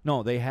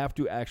 No, they have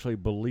to actually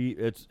believe.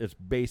 It's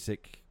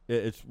basic.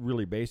 It's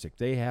really basic.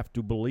 They have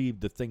to believe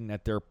the thing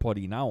that they're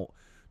putting out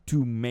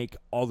to make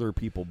other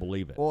people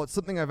believe it. Well, it's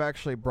something I've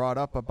actually brought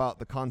up about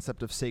the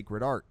concept of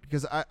sacred art,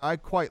 because I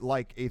quite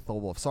like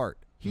Aethelwulf's art.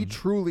 He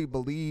truly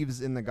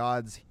believes in the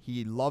gods.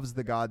 He loves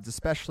the gods,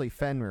 especially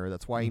Fenrir.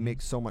 That's why he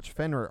makes so much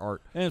Fenrir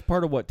art. And it's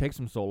part of what takes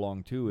him so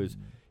long, too, is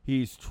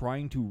he's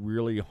trying to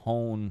really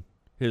hone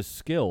his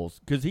skills,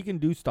 because he can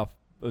do stuff,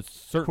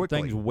 certain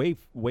Quickly. things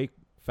way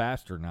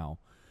faster now.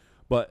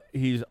 But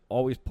he's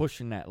always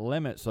pushing that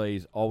limit, so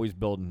he's always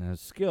building his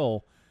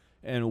skill.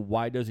 And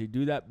why does he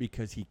do that?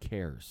 Because he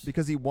cares.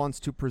 Because he wants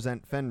to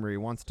present Fenrir. He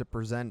wants to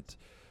present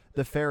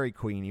the Fairy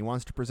Queen. He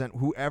wants to present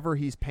whoever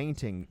he's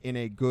painting in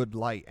a good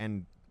light.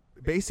 And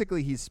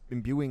basically he's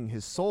imbuing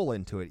his soul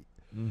into it,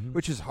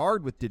 which is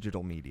hard with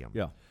digital medium.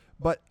 Yeah.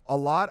 But a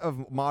lot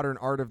of modern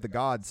art of the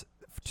gods,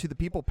 to the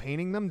people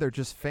painting them, they're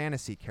just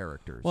fantasy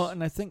characters. Well,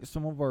 and I think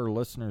some of our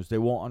listeners, they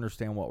won't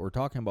understand what we're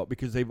talking about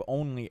because they've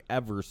only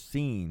ever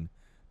seen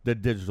the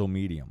digital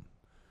medium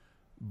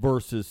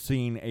versus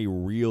seeing a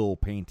real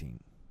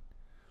painting.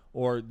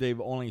 Or they've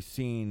only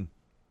seen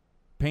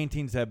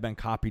paintings that have been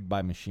copied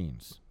by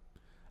machines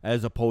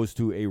as opposed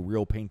to a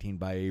real painting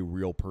by a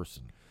real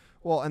person.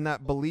 Well, and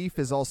that belief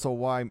is also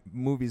why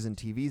movies and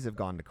TVs have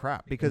gone to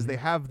crap, because they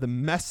have the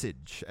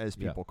message, as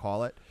people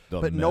call it,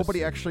 but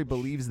nobody actually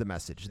believes the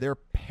message. They're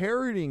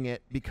parroting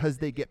it because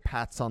they get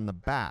pats on the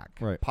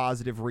back,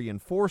 positive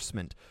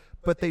reinforcement,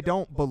 but they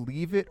don't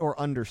believe it or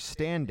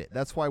understand it.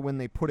 That's why when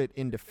they put it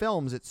into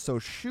films, it's so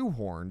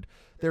shoehorned.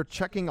 They're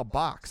checking a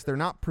box. They're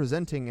not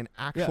presenting an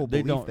actual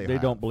belief they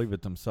have. Don't believe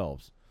it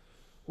themselves.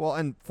 Well,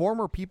 and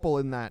former people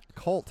in that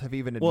cult have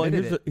even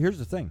admitted it. Here's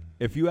the thing.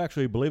 If you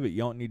actually believe it, you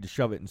don't need to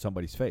shove it in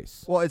somebody's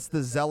face. Well, it's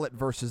the zealot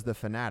versus the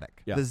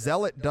fanatic. Yeah. The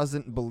zealot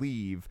doesn't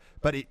believe,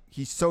 but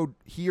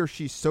he or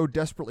she so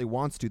desperately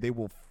wants to, they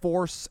will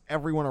force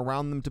everyone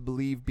around them to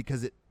believe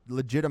because it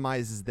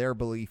legitimizes their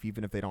belief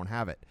even if they don't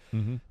have it.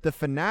 The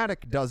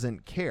fanatic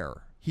doesn't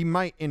care. He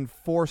might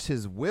enforce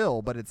his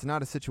will, but it's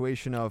not a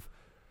situation of...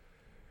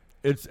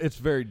 It's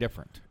very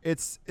different.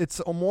 It's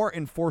a more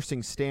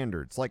enforcing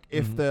standards. Like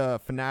if the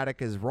fanatic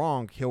is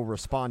wrong, he'll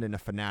respond in a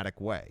fanatic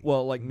way.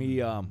 Well, like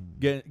me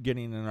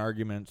getting in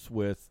arguments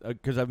with,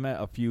 because I've met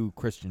a few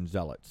Christian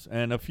zealots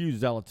and a few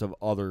zealots of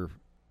other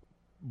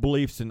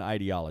beliefs and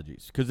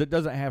ideologies. Because it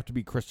doesn't have to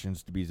be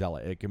Christians to be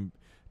zealot. It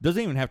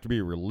doesn't even have to be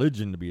a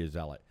religion to be a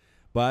zealot.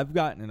 But I've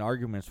gotten in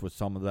arguments with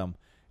some of them,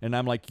 and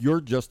I'm like,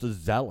 you're just a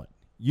zealot.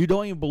 You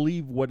don't even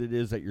believe what it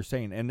is that you're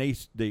saying, and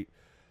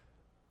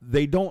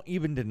they don't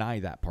even deny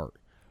that part.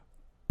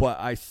 But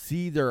I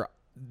see their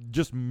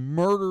just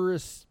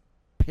murderous,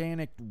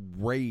 panicked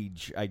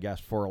rage, I guess,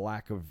 for a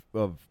lack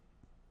of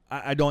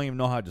I don't even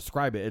know how to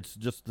describe it. It's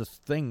just this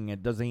thing.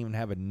 It doesn't even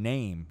have a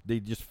name. They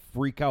just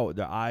freak out.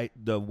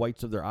 The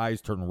whites of their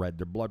eyes turn red.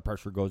 Their blood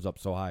pressure goes up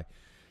so high.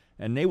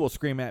 And they will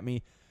scream at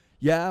me,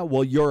 yeah,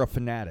 well, you're a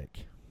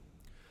fanatic.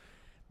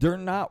 They're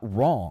not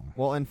wrong.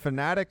 Well, and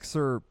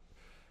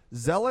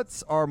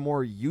zealots are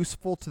more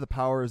useful to the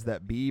powers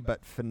that be,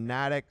 but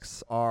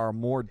fanatics are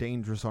more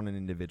dangerous on an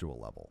individual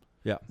level.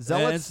 Yeah.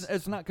 Zealots,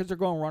 it's not because they're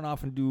going to run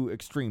off and do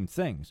extreme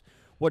things.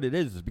 What it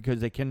is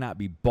because they cannot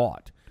be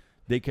bought.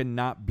 They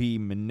cannot be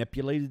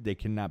manipulated. They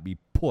cannot be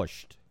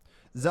pushed.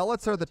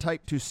 Zealots are the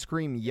type to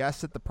scream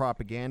yes at the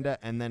propaganda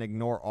and then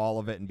ignore all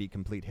of it and be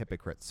complete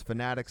hypocrites.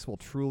 Fanatics will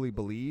truly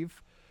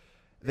believe.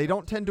 They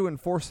don't tend to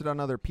enforce it on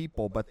other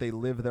people, but they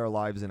live their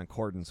lives in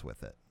accordance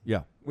with it.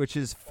 Yeah. Which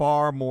is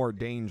far more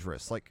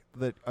dangerous. Like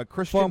a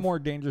Christian, Far more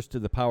dangerous to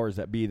the powers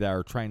that be that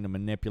are trying to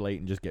manipulate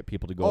and just get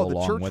people to go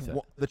along with it.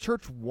 The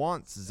church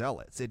wants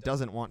zealots. It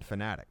doesn't want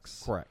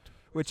fanatics. Correct.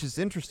 Which is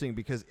interesting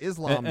because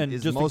Islam And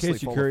is just in mostly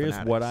case you're full of curious,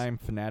 fanatics. what I'm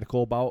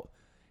fanatical about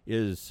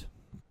is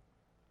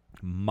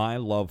my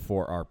love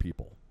for our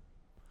people.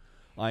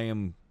 I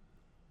am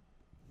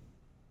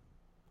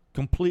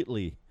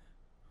completely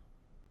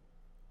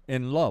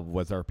in love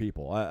with our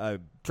people.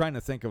 I'm trying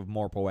to think of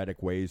more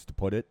poetic ways to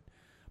put it.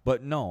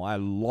 But no, I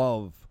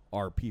love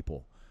our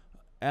people.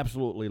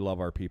 Absolutely love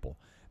our people.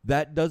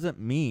 That doesn't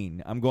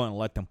mean I'm going to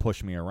let them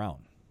push me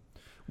around.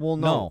 Well,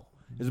 no.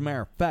 As a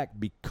matter of fact,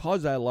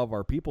 because I love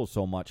our people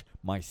so much,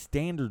 my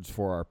standards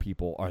for our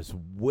people are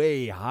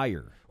way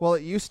higher. Well,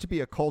 it used to be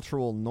a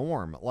cultural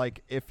norm.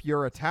 Like, if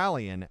you're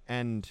Italian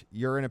and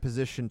you're in a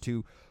position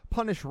to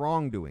punish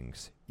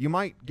wrongdoings, you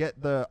might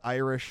get the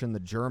Irish and the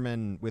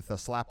German with a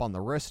slap on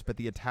the wrist, but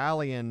the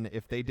Italian,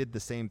 if they did the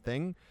same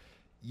thing,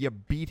 you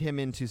beat him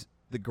into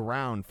the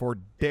ground for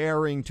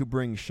daring to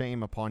bring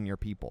shame upon your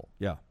people.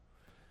 Yeah.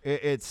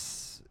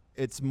 It's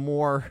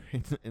more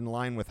in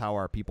line with how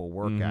our people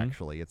work, Mhm.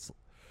 actually. It's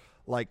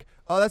like,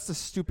 oh, that's a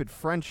stupid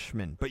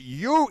Frenchman, but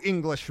you,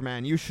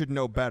 Englishman, you should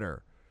know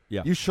better.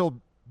 Yeah. You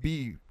shall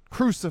be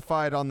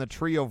crucified on the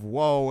tree of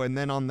woe and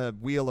then on the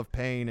wheel of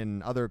pain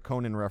and other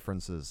Conan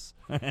references.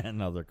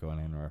 Another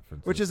Conan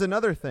reference. Which is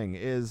another thing,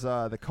 is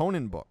the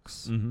Conan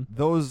books. Mhm.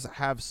 Those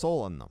have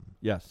soul in them.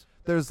 Yes.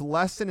 There's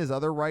less in his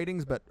other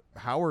writings, but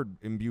Howard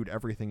imbued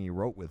everything he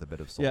wrote with a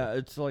bit of soul. Yeah,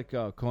 it's like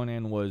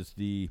Conan was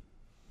the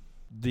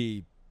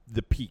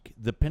peak,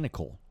 the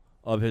pinnacle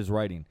of his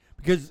writing,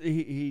 because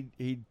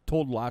he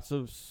told lots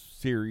of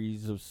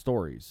series of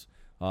stories.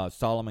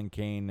 Solomon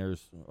Kane.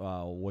 There's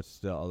what's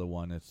the other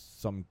one? It's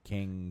some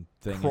king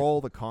thing.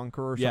 Kroll the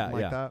Conqueror or something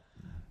like that.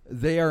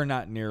 They are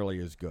not nearly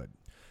as good.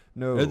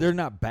 No. They're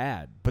not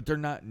bad, but they're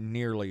not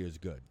nearly as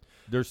good.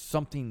 There's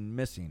something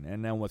missing,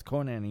 and then with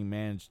Conan, he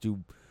managed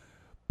to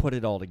put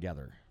it all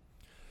together.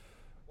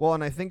 Well,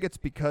 and I think it's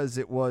because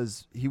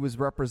he was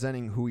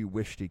representing who he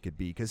wished he could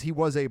be, because he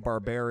was a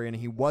barbarian.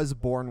 He was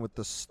born with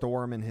the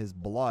storm in his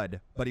blood,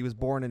 but he was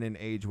born in an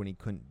age when he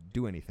couldn't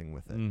do anything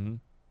with it. Mm-hmm.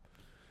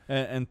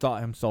 And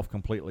thought himself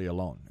completely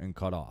alone and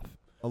cut off.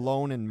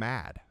 Alone and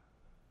mad.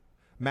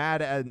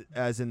 Mad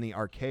as in the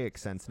archaic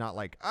sense, not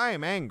like, I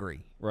am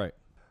angry. Right.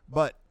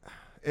 But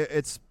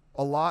it's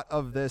a lot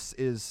of this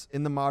is,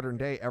 in the modern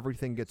day,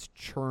 everything gets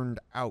churned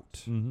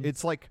out. Mhm.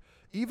 It's like,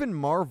 even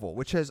Marvel,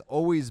 which has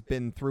always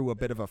been through a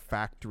bit of a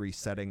factory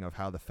setting of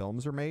how the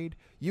films are made,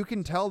 you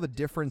can tell the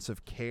difference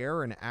of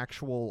care and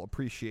actual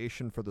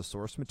appreciation for the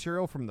source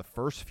material from the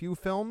first few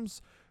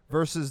films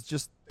versus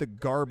just the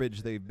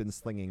garbage they've been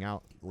slinging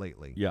out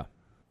lately. Yeah.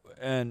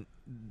 And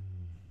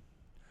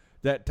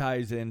that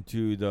ties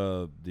into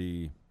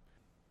the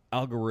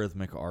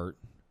algorithmic art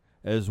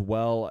as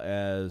well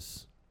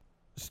as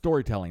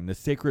storytelling, the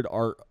sacred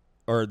art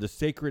or the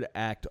sacred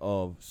act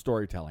of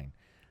storytelling.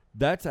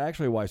 That's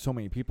actually why so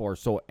many people are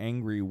so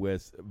angry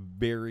with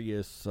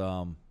various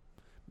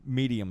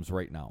mediums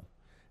right now,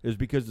 is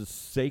because the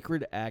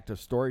sacred act of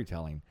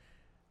storytelling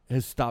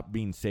has stopped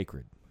being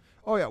sacred.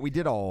 Oh, yeah, we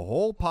did a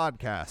whole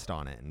podcast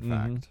on it, in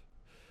fact.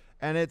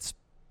 And it's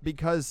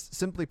because,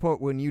 simply put,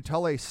 when you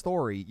tell a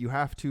story, you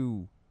have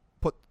to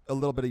put a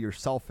little bit of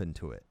yourself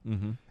into it.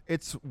 Mm-hmm.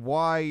 It's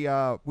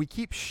why we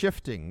keep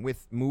shifting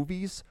with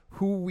movies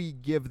who we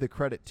give the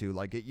credit to.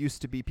 Like, it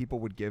used to be people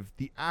would give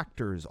the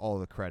actors all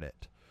the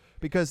credit.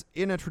 Because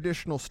in a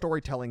traditional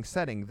storytelling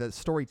setting, the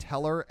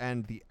storyteller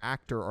and the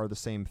actor are the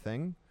same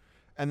thing.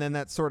 And then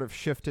that sort of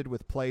shifted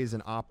with plays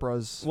and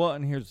operas. Well,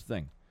 and here's the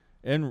thing.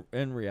 In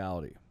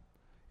reality,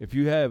 if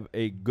you have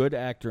a good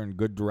actor and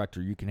good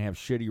director, you can have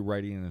shitty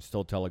writing and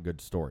still tell a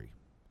good story.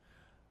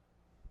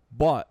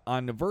 But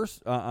on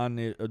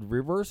the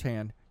reverse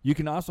hand, you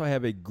can also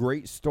have a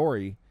great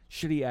story,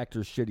 shitty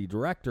actor, shitty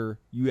director,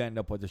 you end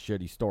up with a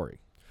shitty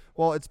story.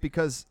 Well, it's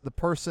because the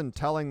person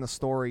telling the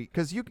story,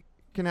 because you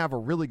can have a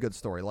really good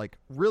story, like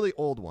really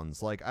old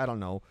ones, like, I don't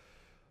know,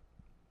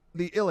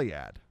 the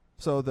Iliad.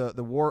 So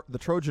the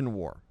Trojan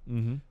War.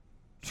 Mm-hmm.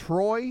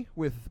 Troy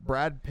with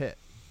Brad Pitt.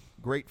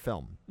 Great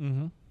film.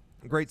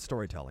 Mm-hmm. Great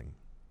storytelling.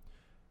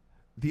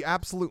 The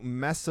absolute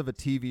mess of a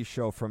TV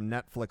show from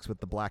Netflix with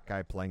the black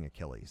guy playing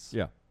Achilles.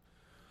 Yeah.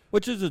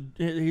 Which is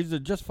he's a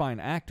just fine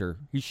actor.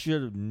 He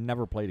should have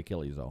never played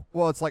Achilles, though.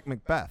 Well, it's like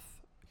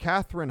Macbeth.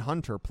 Catherine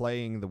Hunter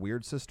playing the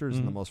Weird Sisters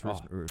in the most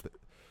recent.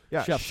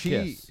 Yeah, Chef's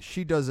kiss.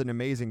 she does an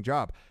amazing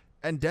job.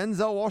 And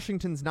Denzel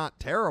Washington's not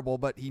terrible,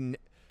 but he's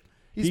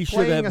He should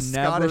playing have a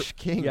never, Scottish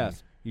king.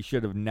 Yes, he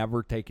should have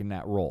never taken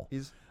that role.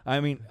 He's I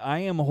mean, I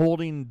am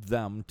holding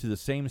them to the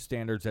same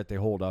standards that they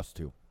hold us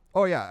to.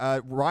 Oh yeah,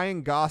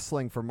 Ryan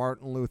Gosling for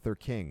Martin Luther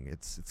King.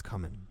 It's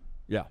coming.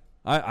 Yeah.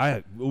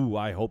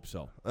 I hope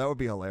so. That would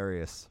be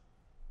hilarious.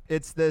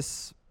 It's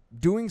this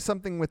doing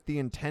something with the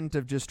intent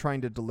of just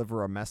trying to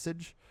deliver a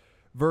message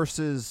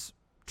versus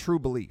true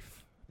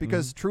belief.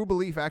 Because true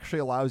belief actually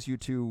allows you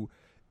to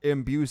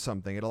imbue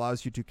something. It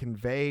allows you to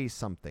convey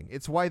something.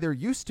 It's why there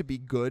used to be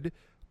good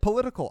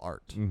political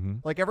art.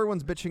 Like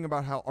everyone's bitching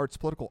about how art's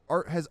political.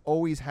 Art has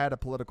always had a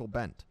political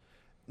bent.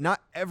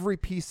 Not every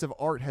piece of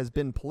art has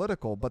been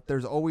political, but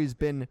there's always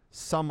been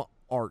some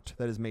art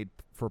that is made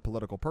for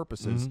political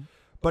purposes.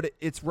 But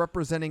it's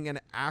representing an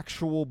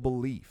actual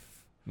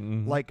belief.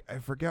 Like, I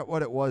forget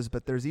what it was,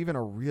 but there's even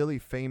a really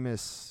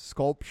famous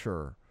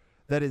sculpture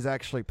that is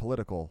actually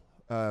political.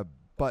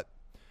 But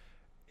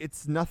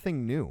it's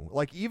nothing new.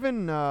 Like,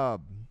 even a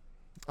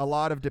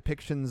lot of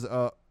depictions,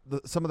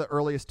 some of the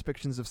earliest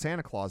depictions of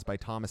Santa Claus by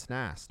Thomas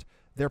Nast,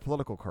 they're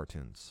political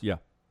cartoons. Yeah.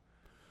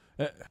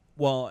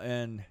 Well,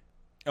 and,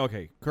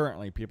 okay,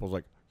 currently people's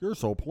like, you're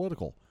so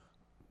political.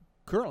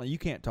 Currently, you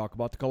can't talk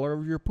about the color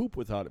of your poop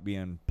without it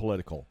being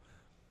political.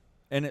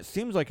 And it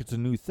seems like it's a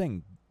new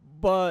thing,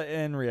 but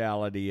in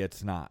reality,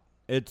 it's not.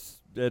 It's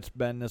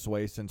been this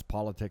way since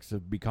politics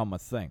have become a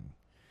thing.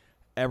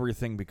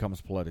 Everything becomes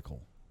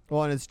political.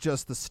 Well, and it's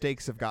just the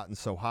stakes have gotten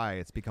so high,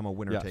 it's become a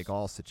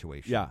winner-take-all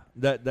situation. Yeah,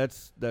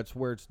 that's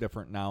where it's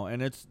different now,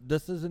 and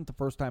this isn't the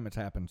first time it's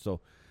happened.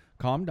 So,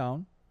 calm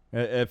down.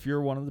 If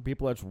you're one of the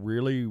people that's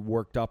really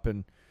worked up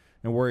and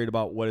worried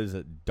about, what is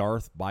it,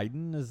 Darth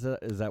Biden? Is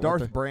that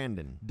Darth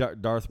Brandon?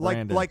 Darth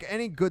Brandon. Like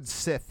any good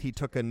Sith, he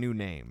took a new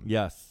name.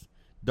 Yes,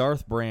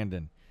 Darth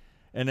Brandon,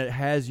 and it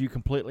has you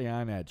completely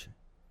on edge.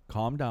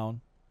 Calm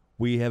down.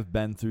 We have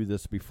been through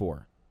this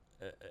before,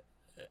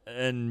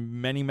 and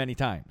many, many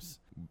times.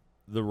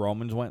 The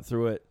Romans went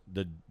through it.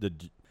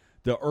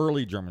 The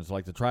early Germans,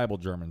 like the tribal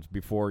Germans,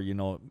 before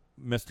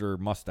Mr.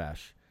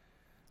 Mustache.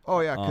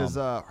 Oh yeah, because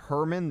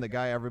Herman, the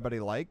guy everybody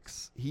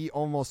likes, he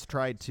almost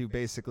tried to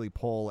basically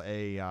pull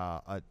he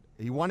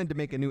wanted to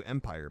make a new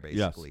empire.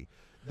 Basically,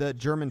 yes. The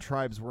German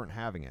tribes weren't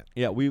having it.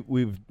 Yeah,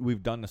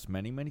 we've done this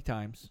many, many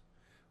times.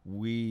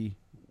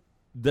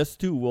 This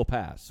too will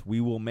pass. We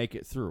will make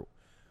it through.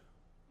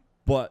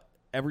 But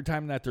every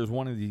time that there's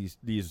one of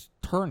these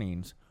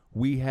turnings,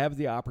 we have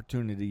the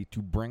opportunity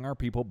to bring our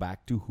people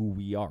back to who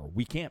we are.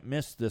 We can't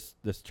miss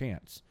this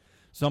chance.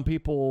 Some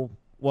people,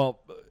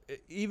 well,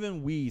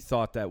 even we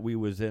thought that we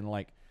was in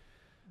like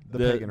the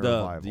pagan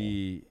revival.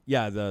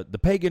 The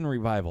pagan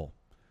revival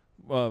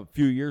a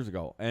few years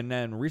ago, and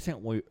then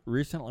recently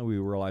we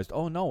realized,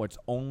 oh no, it's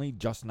only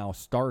just now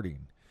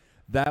starting.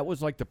 That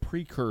was like the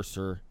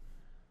precursor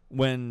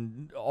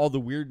when all the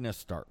weirdness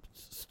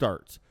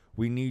starts.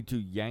 We need to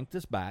yank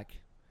this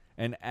back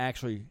and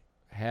actually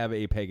have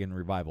a pagan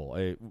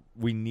revival.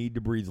 We need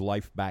to breathe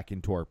life back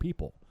into our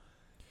people.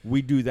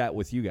 We do that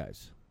with you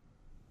guys.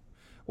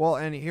 Well,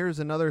 and here's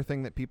another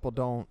thing that people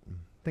don't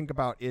think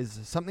about is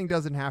something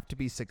doesn't have to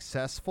be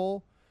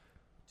successful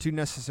to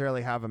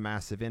necessarily have a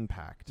massive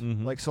impact.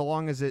 Like, so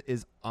long as it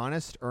is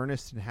honest,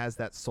 earnest, and has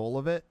that soul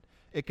of it,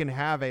 it can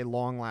have a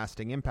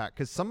long-lasting impact.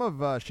 Because some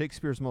of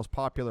Shakespeare's most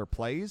popular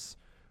plays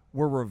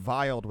were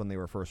reviled when they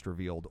were first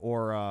revealed,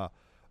 or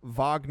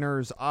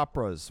Wagner's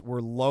operas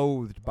were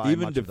loathed by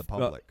much of the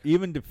public.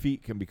 Even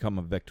defeat can become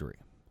a victory.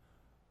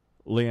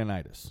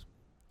 Leonidas.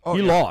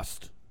 He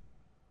lost.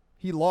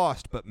 He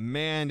lost, but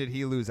man, did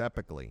he lose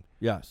epically.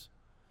 Yes.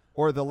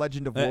 Or the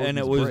Legend of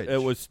Warden's Bridge.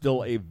 It was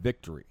still a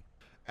victory.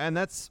 And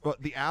that's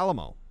the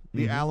Alamo.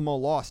 The Alamo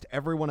lost.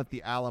 Everyone at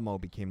the Alamo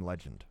became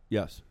legend.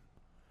 Yes.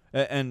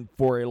 And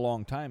for a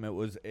long time, it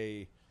was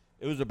a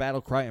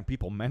battle cry, and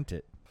people meant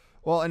it.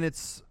 Well, and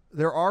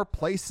there are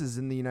places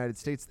in the United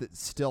States that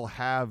still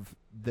have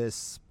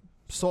this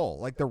soul.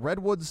 Like the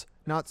Redwoods,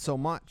 not so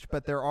much,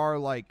 but there are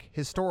like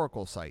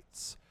historical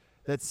sites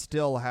that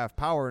still have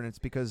power, and it's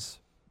because,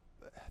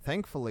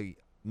 thankfully,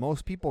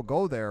 most people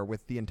go there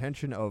with the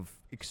intention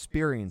of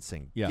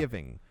experiencing,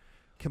 giving,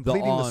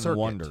 completing the circuit.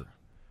 Wonder.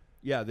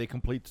 Yeah, they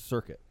complete the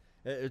circuit.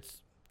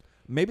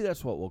 Maybe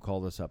that's what we'll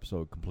call this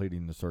episode,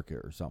 completing the circuit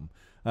or something.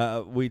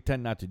 We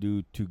tend not to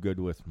do too good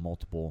with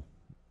multiple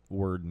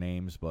word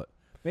names, but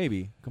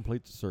maybe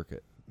complete the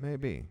circuit.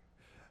 Maybe.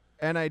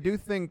 And I do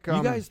think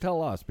you guys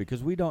tell us,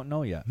 because we don't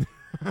know yet.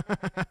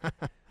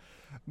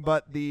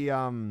 But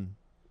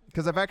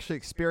because I've actually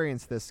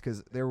experienced this,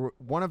 because they were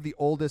one of the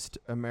oldest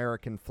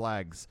American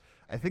flags.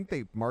 I think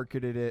they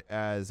marketed it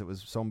as it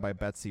was sewn by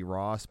Betsy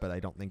Ross, but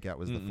I don't think that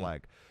was the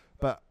flag.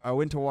 But I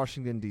went to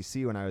Washington,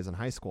 D.C. when I was in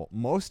high school.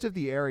 Most of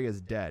the area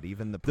is dead,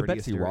 even the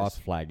prettiest Betsy Ross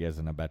flag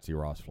isn't a Betsy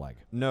Ross flag.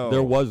 No.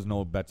 There was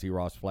no Betsy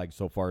Ross flag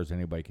so far as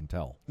anybody can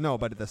tell. No,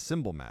 but the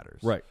symbol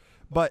matters. Right.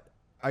 But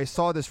I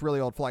saw this really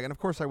old flag, and of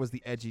course I was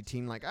the edgy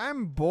teen, like,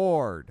 I'm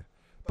bored.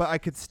 But I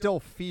could still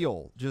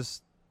feel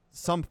just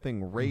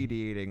something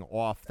radiating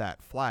off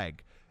that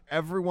flag.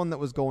 Everyone that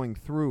was going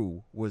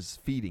through was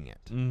feeding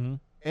it.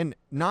 And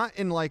not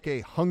in like a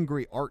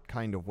hungry art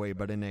kind of way,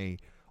 but in a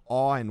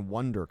awe and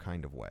wonder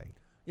kind of way.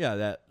 Yeah,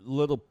 that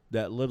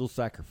little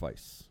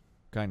sacrifice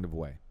kind of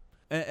way.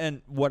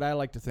 And what I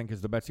like to think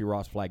is the Betsy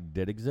Ross flag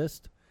did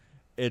exist.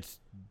 It's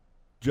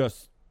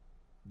just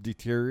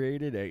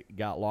deteriorated. It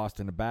got lost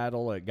in a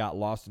battle. It got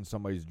lost in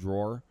somebody's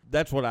drawer.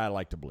 That's what I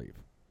like to believe.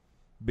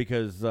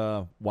 Because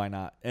why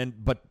not?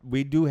 But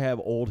we do have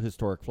old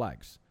historic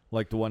flags,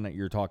 like the one that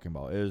you're talking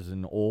about. It is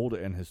an old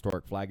and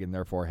historic flag and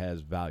therefore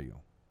has value.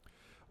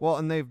 Well,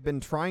 and they've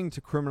been trying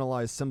to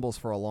criminalize symbols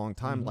for a long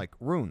time, like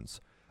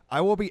runes. I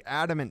will be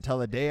adamant till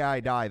the day I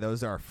die.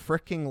 Those are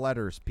fricking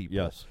letters, people.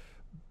 Yes.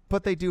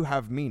 But they do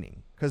have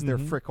meaning because they're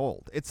frick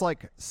old. It's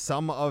like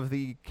some of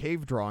the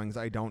cave drawings,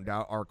 I don't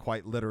doubt, are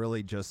quite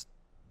literally just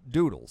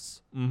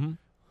doodles. Mm-hmm.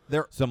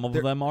 Some of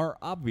them are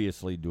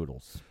obviously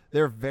doodles.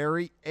 Their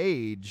very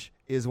age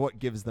is what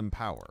gives them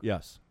power.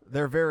 Yes.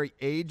 Their very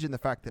age and the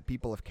fact that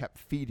people have kept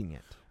feeding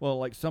it. Well,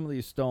 like some of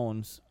these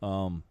stones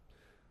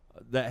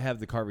that have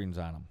the carvings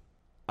on them,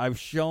 I've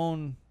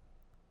shown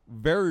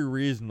very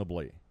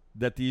reasonably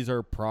that these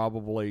are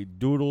probably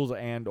doodles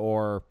and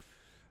or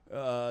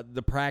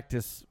the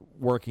practice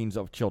workings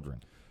of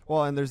children.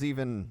 Well, and there's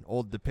even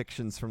old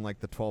depictions from like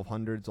the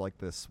 1200s, like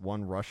this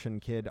one Russian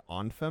kid,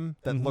 Onfim,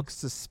 that looks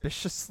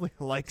suspiciously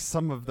like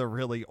some of the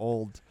really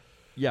old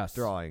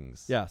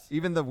drawings. Yes.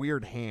 Even the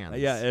weird hands.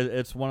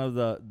 It's one of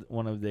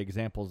the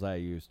examples I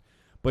used.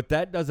 But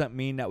that doesn't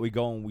mean that we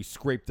go and we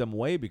scrape them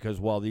away because,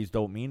 well, these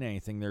don't mean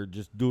anything. They're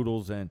just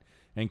doodles and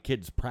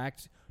kids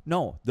practice.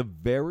 No, the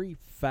very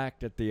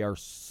fact that they are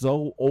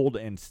so old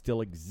and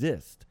still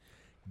exist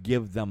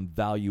give them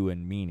value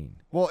and meaning.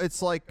 Well,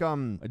 it's like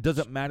it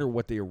doesn't matter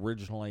what they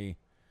originally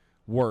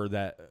were.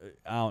 That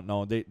I don't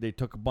know. They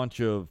took a bunch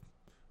of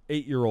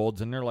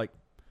 8-year-olds and they're like,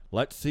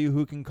 let's see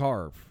who can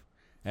carve,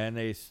 and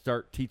they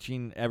start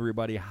teaching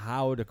everybody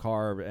how to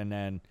carve, and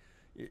then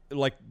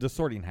like the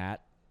sorting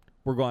hat,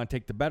 we're going to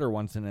take the better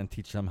ones and then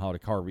teach them how to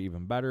carve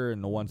even better,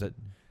 and the ones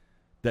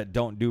that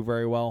don't do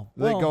very well,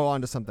 they go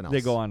on to something else.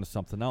 They go on to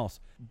something else.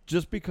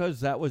 Just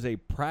because that was a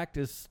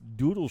practice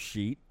doodle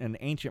sheet, an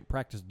ancient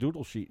practice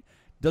doodle sheet,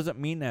 doesn't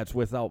mean that's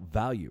without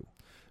value.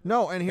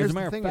 No, and here's As a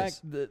matter the thing of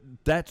fact,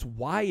 that's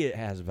why it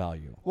has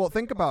value. Well,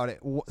 think about it.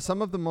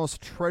 Some of the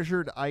most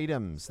treasured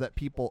items that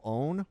people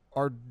own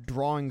are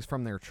drawings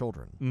from their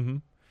children. Mm-hmm.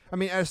 I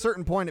mean, at a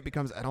certain point, it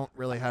becomes, I don't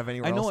really have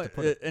anywhere else to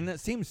put it. And it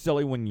seems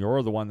silly when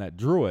you're the one that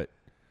drew it,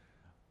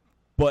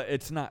 but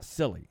it's not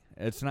silly.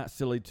 It's not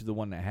silly to the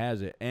one that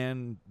has it.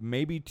 And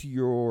maybe to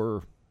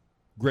your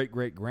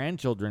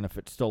great-great-grandchildren, if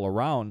it's still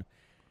around,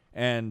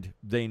 and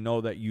they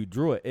know that you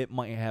drew it, it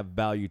might have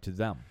value to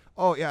them.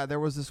 Oh, yeah, there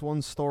was this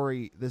one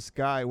story. This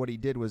guy, what he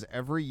did was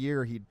every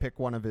year he'd pick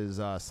one of his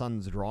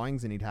son's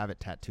drawings and he'd have it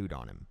tattooed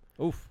on him.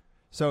 Oof.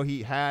 So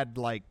he had,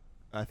 like,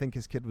 I think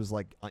his kid was,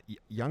 like,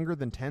 younger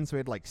than 10, so he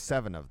had, like,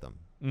 7 of them.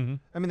 Mm-hmm.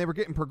 I mean, they were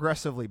getting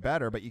progressively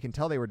better, but you can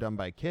tell they were done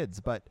by kids.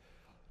 But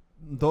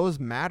those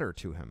matter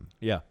to him.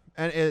 Yeah.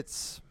 And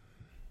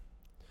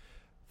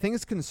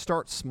things can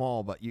start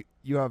small, but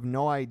you have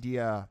no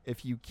idea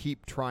if you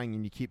keep trying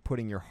and you keep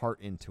putting your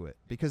heart into it.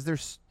 Because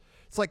it's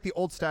like the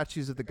old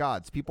statues of the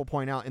gods. People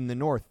point out in the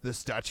North, the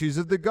statues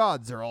of the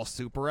gods are all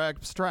super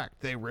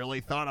abstract. They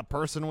really thought a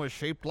person was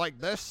shaped like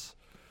this?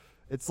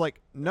 It's like,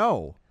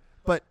 no.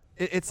 But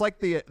it's like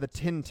the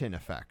Tintin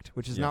effect,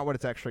 which is not what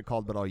it's actually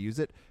called, but I'll use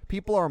it.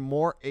 People are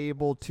more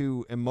able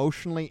to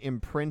emotionally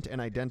imprint and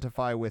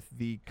identify with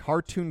the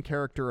cartoon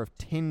character of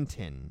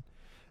Tintin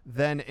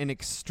than an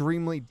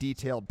extremely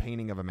detailed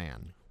painting of a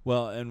man.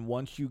 Well, and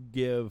once you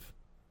give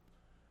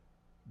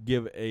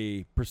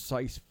a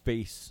precise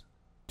face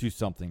to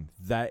something,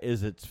 that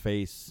is its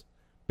face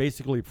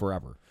basically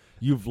forever.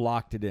 You've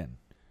locked it in.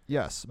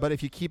 Yes, but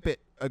if you keep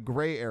it a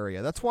gray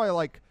area, that's why,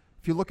 like,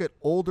 if you look at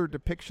older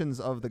depictions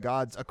of the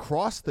gods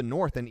across the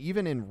North, and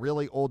even in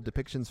really old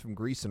depictions from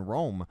Greece and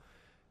Rome,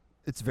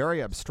 it's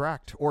very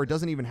abstract, or it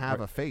doesn't even have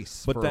a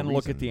face. But then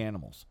look at the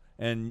animals.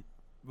 And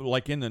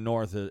like in the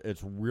North,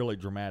 it's really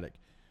dramatic.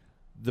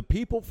 The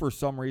people, for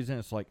some reason,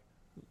 it's like,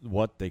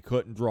 what, they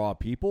couldn't draw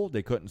people?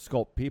 They couldn't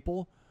sculpt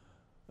people?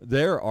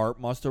 Their art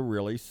must have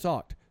really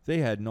sucked. They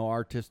had no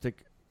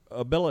artistic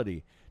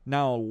ability.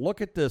 Now, look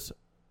at this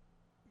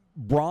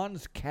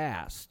bronze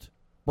cast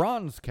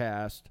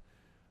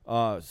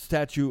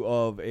statue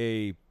of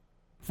a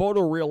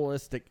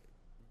photorealistic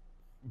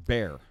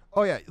bear.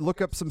 Oh, yeah.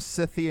 Look up some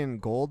Scythian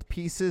gold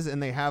pieces,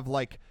 and they have,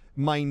 like,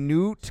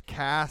 minute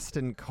cast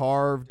and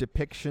carved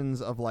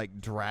depictions of, like,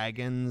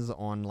 dragons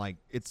on, like,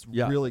 it's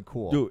really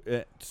cool. Dude,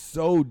 it's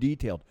so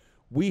detailed.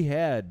 We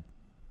had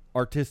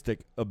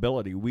artistic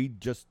ability. We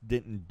just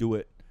didn't do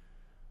it.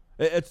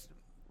 It's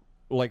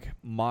like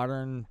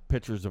modern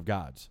pictures of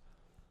gods.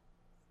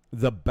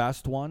 The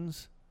best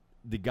ones,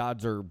 the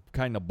gods are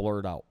kind of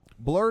blurred out.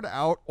 Blurred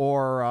out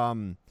or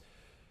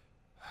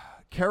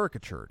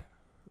caricatured.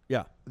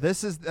 Yeah.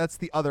 That's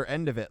the other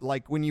end of it.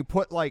 Like when you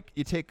put, like,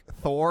 you take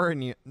Thor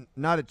and you,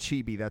 not a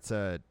chibi, that's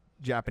a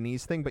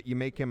Japanese thing, but you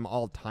make him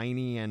all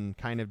tiny and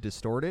kind of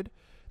distorted.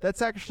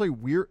 That's actually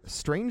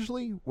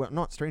weirdly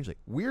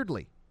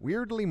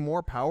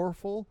more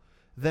powerful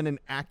than an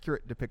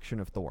accurate depiction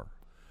of Thor.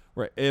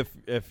 Right. If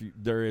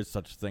there is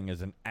such a thing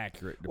as an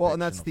accurate depiction. Well,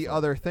 and that's the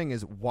other thing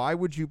is, why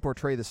would you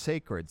portray the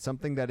sacred,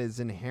 something that is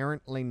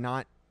inherently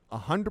not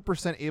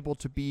 100% able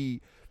to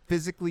be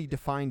physically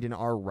defined in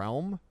our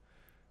realm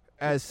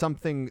as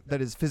something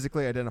that is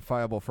physically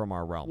identifiable from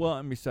our realm. Well,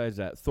 and besides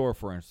that, Thor,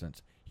 for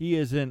instance, he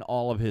is in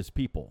all of his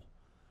people.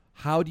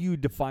 How do you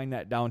define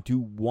that down to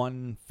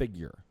one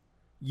figure?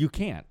 You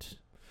can't.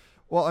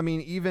 Well, I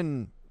mean,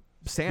 even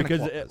Santa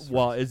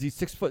Claus. Is he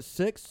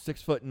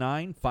 6'6",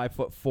 6'9",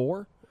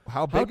 5'4"?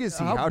 How big is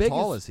he? How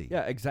tall is he?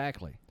 Yeah,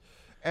 exactly.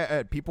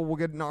 People will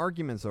get in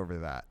arguments over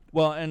that.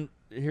 Well, and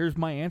here's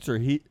my answer.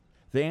 The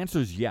answer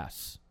is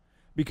yes,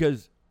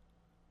 because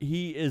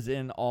he is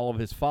in all of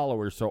his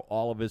followers, so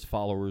all of his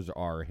followers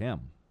are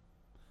him.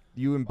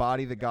 You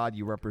embody the God.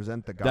 You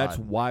represent the God. That's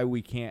why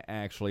we can't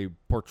actually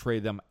portray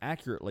them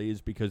accurately,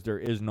 is because there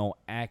is no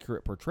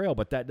accurate portrayal.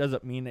 But that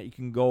doesn't mean that you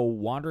can go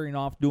wandering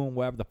off doing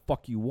whatever the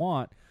fuck you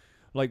want,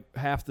 like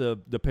half the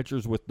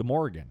pictures with the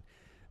Morrigan.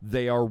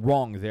 They are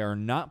wrong. They are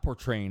not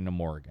portraying the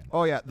Morrigan.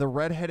 Oh, yeah. The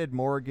redheaded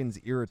Morrigans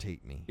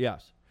irritate me.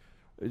 Yes.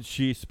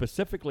 She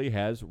specifically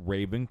has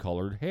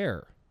raven-colored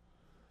hair.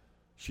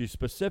 She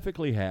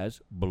specifically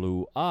has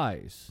blue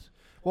eyes.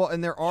 Well,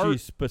 and She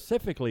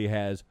specifically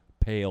has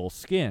pale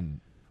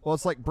skin. Well,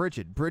 it's like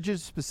Bridget. Bridget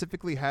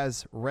specifically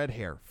has red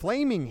hair.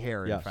 Flaming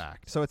hair, in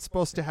fact. So it's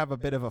supposed to have a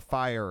bit of a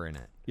fire in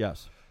it.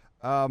 Yes.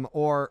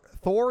 Or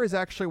Thor is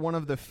actually one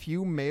of the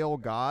few male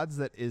gods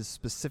that is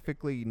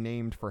specifically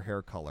named for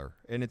hair color,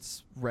 and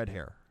it's red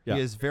hair. Yeah.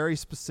 He is very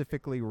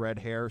specifically red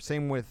hair.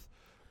 Same with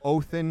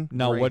Othin.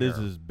 Now, gray what hair. is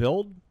his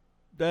build?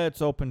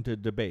 That's open to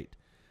debate.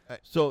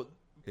 So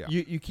yeah.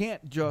 you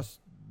can't just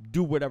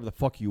do whatever the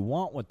fuck you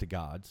want with the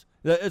gods.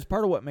 It's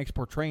part of what makes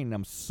portraying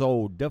them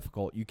so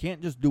difficult. You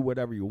can't just do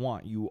whatever you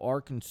want. You are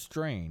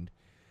constrained,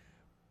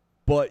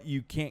 but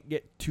you can't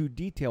get too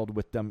detailed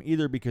with them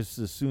either, because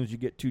as soon as you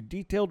get too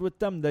detailed with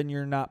them, then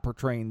you're not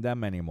portraying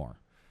them anymore.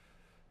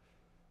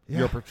 Yeah.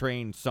 You're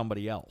portraying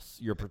somebody else.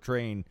 You're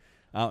portraying,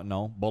 I don't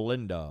know,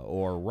 Belinda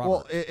or Robert.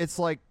 Well, it's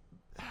like,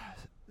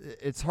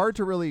 it's hard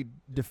to really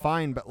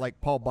define, but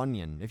like Paul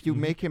Bunyan, if you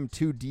make him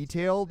too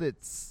detailed,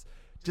 it's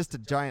just a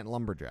giant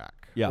lumberjack.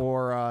 Yeah.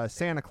 Or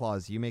Santa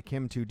Claus, you make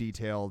him too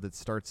detailed, it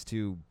starts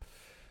to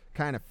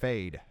kind of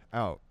fade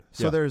out.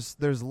 So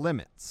there's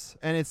limits.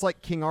 And it's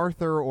like King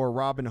Arthur or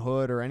Robin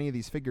Hood or any of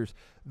these figures,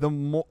 the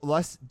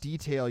less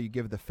detail you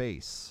give the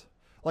face.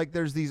 Like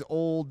there's these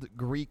old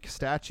Greek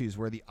statues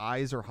where the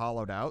eyes are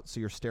hollowed out, so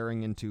you're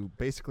staring into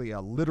basically a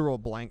literal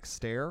blank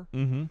stare.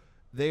 Mm-hmm.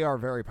 They are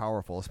very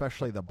powerful,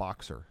 especially the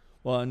boxer.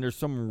 Well, and there's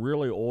some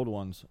really old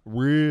ones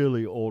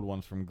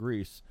from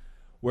Greece,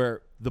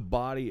 where the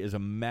body is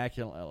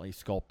immaculately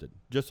sculpted,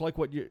 just like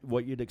what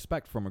you'd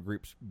expect from a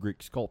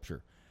Greek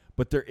sculpture.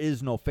 But there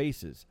is no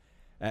faces.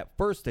 At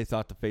first, they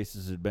thought the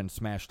faces had been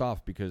smashed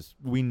off, because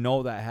we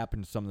know that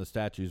happened to some of the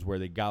statues where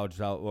they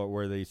gouged out, or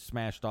where they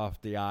smashed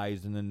off the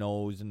eyes and the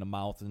nose and the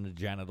mouth and the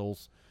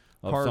genitals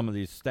of some of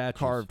these statues.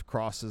 Carved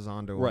crosses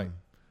onto them. Right.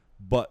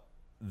 But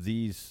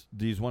these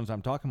ones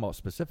I'm talking about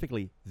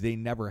specifically, they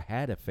never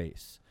had a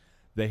face.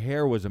 The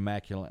hair was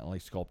immaculately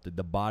sculpted.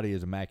 The body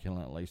is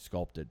immaculately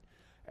sculpted.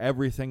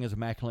 Everything is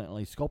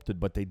immaculately sculpted,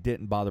 but they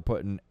didn't bother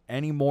putting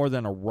any more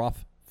than a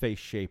rough face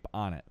shape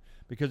on it,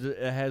 because it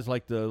has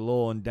like the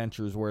little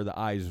indentures where the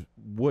eyes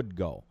would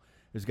go.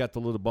 It's got the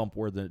little bump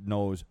where the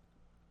nose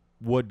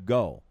would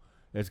go.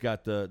 It's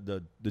got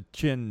the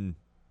chin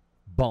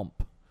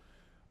bump.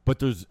 But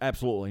there's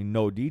absolutely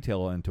no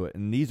detail into it.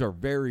 And these are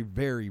very,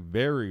 very,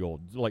 very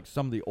old. Like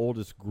some of the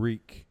oldest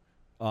Greek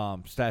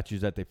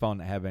statues that they found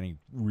that have any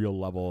real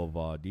level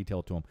of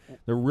detail to them.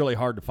 They're really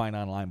hard to find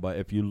online, but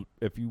if you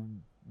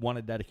want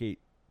to dedicate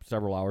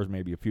several hours,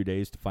 maybe a few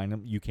days to find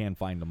them, you can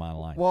find them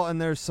online. Well,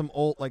 and there's some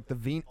old, like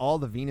all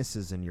the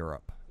Venuses in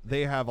Europe.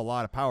 They have a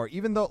lot of power,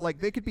 even though like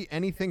they could be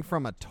anything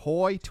from a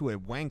toy to a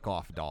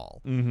wank-off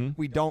doll. Mm-hmm.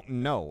 We don't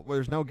know.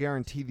 There's no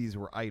guarantee these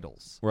were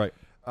idols. Right.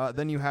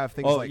 Then you have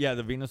things like... Oh, yeah,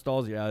 the Venus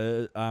dolls,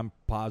 yeah, I'm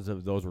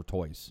positive those were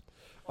toys.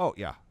 Oh,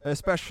 yeah.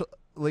 Especially,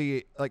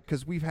 like,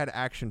 because we've had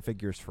action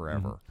figures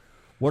forever. Mm-hmm.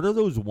 What are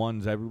those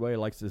ones everybody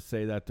likes to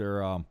say that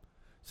they're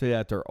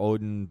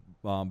Odin,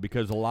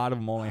 because a lot of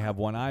them only have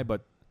one eye,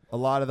 but... A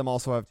lot of them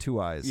also have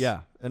two eyes. Yeah.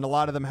 And a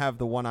lot of them have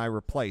the one eye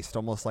replaced,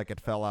 almost like it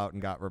fell out and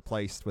got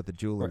replaced with the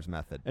jeweler's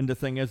method. And the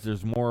thing is,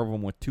 there's more of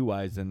them with two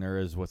eyes than there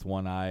is with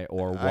one eye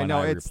or one eye replaced. I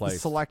know, it's the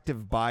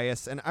selective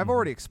bias. And I've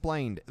already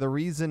explained, the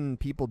reason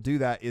people do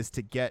that is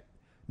to get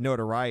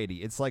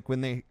notoriety. It's like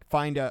when they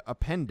find a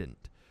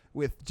pendant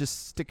with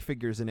just stick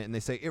figures in it, and they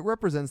say, it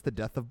represents the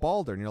death of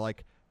Balder. And you're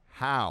like,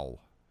 how?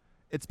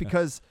 It's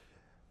because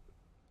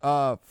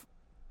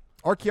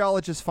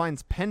archaeologist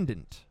finds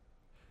pendant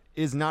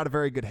is not a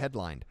very good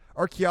headline.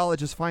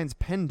 Archaeologist finds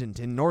pendant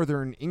in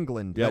northern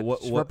England that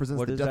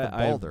represents the death of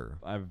Balder.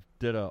 I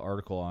did an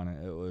article on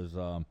it. It was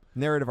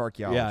narrative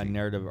archaeology. Yeah,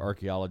 narrative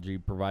archaeology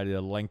provided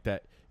a link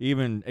that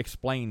even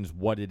explains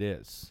what it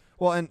is.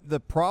 Well, and the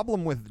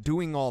problem with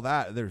doing all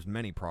that, there's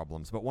many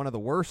problems, but one of the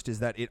worst is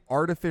that it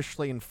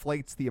artificially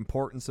inflates the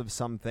importance of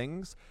some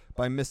things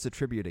by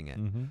misattributing it.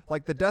 Mm-hmm.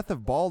 Like the death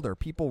of Balder,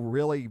 people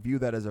really view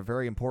that as a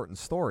very important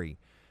story.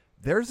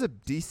 There's a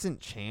decent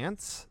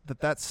chance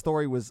that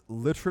story was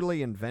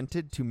literally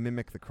invented to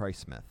mimic the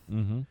Christ myth.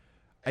 Mm-hmm.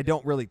 I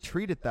don't really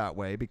treat it that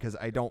way because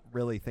I don't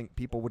really think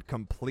people would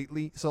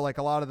completely. So, like,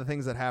 a lot of the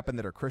things that happen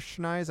that are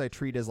Christianized, I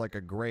treat as like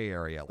a gray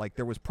area. Like,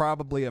 there was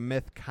probably a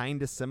myth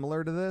kind of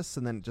similar to this,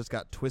 and then it just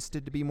got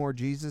twisted to be more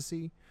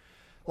Jesus-y.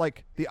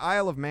 Like, the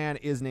Isle of Man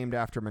is named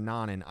after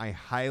Manannan. I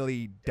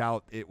highly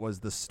doubt it was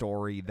the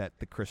story that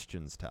the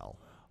Christians tell.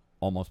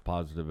 Almost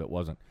positive it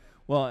wasn't.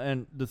 Well,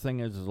 and the thing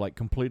is like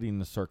completing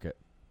the circuit,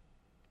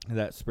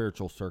 that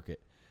spiritual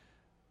circuit.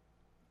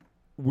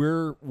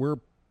 We're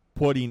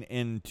putting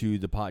into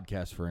the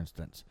podcast, for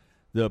instance,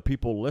 the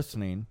people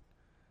listening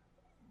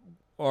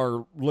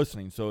are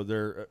listening, so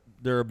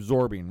they're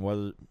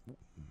absorbing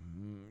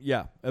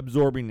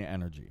absorbing the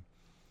energy.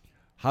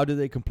 How do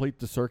they complete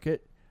the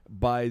circuit?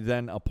 By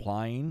then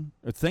applying,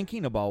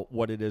 thinking about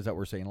what it is that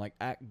we're saying, like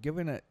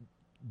giving it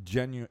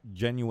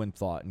genuine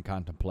thought and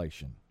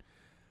contemplation.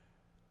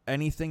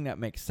 Anything that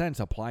makes sense,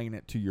 applying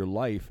it to your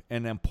life,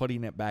 and then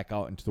putting it back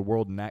out into the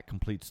world, and that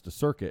completes the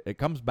circuit. It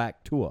comes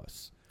back to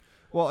us.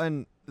 Well,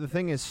 and the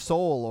thing is,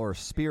 soul or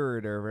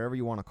spirit or whatever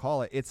you want to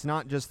call it, it's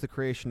not just the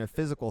creation of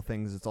physical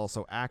things, it's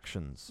also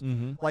actions.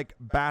 Mm-hmm. Like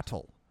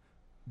battle.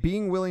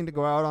 Being willing to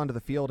go out onto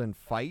the field and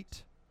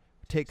fight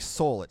takes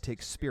soul, it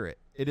takes spirit.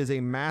 It is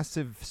a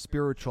massive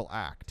spiritual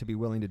act to be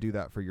willing to do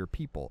that for your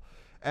people.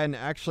 And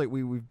actually,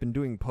 we've been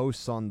doing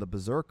posts on the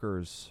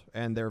berserkers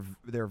and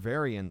their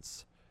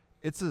variants.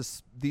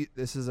 This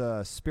is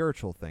a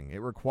spiritual thing.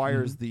 It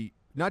requires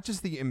not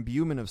just the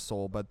imbuement of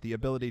soul, but the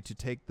ability to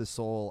take the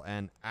soul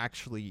and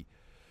actually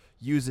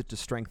use it to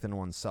strengthen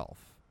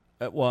oneself.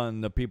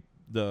 And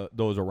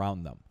those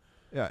around them.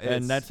 Yeah,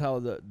 and that's how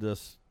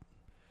this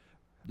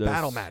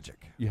battle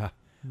magic. Yeah,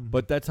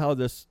 but that's how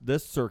this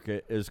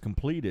circuit is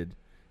completed.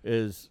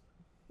 Is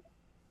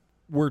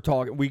we're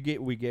talking. We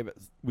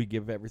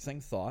give everything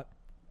thought,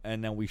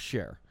 and then we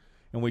share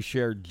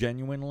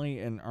genuinely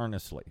and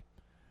earnestly.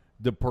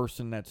 The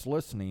person that's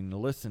listening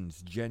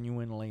listens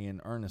genuinely and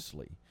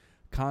earnestly,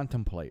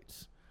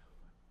 contemplates,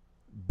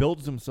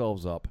 builds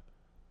themselves up,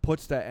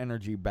 puts that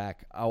energy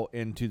back out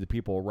into the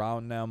people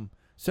around them,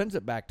 sends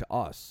it back to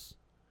us.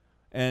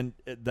 And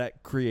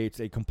that creates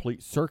a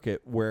complete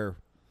circuit where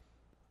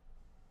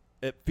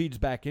it feeds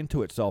back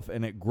into itself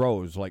and it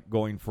grows, like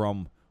going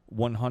from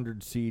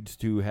 100 seeds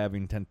to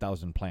having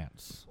 10,000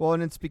 plants. Well,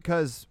 and it's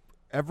because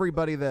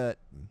everybody that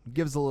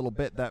gives a little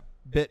bit, that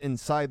bit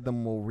inside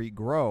them will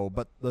regrow,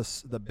 but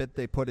the bit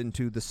they put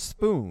into the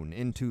spoon,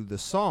 into the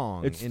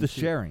song, it's the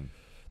sharing.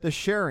 The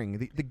sharing,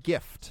 the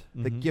gift,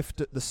 the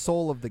gift, the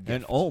soul of the gift.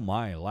 And oh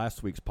my,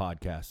 last week's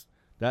podcast,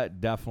 that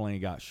definitely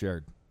got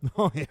shared.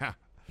 Oh yeah.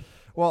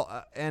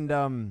 Well,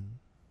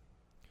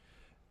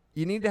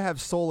 you need to have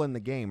soul in the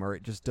game or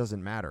it just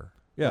doesn't matter.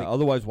 Yeah,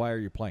 otherwise why are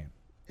you playing?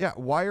 Yeah,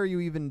 why are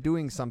you even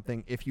doing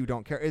something if you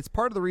don't care? It's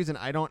part of the reason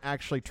I don't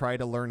actually try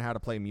to learn how to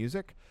play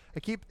music. I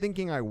keep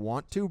thinking I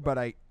want to, but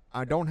I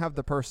don't have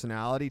the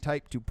personality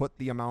type to put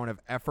the amount of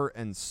effort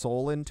and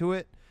soul into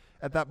it.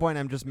 At that point,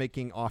 I'm just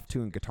making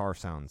off-tune guitar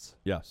sounds.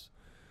 Yes.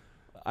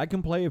 I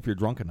can play if you're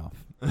drunk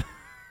enough.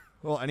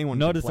 Well, anyone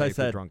Notice can play I if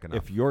you're said drunk enough.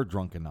 if you're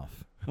drunk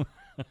enough.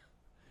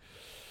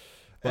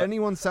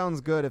 Anyone sounds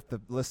good if the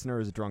listener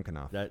is drunk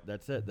enough.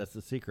 That's it. That's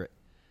the secret.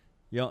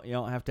 You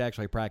don't have to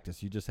actually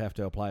practice. You just have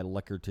to apply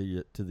liquor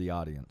to the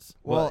audience.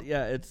 Well,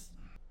 yeah, it's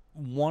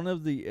one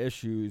of the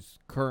issues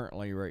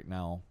currently right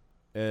now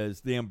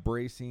is the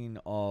embracing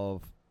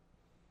of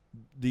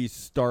these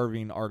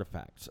starving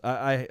artifacts.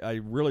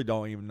 I really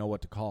don't even know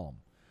what to call them,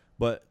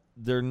 but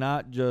they're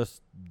not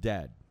just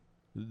dead.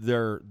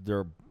 They're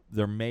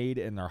made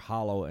and they're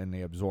hollow and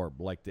they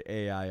absorb, like the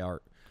AI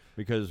art,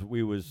 because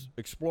we was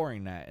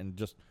exploring that and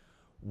just.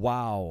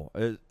 Wow.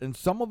 And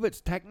some of it's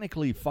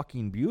technically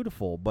fucking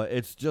beautiful, but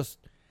it's just,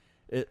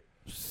 it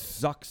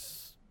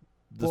sucks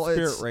the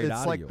spirit right out of you.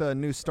 It's like the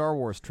new Star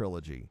Wars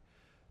trilogy.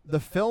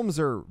 The films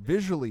are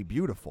visually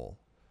beautiful.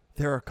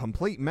 They're a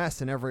complete mess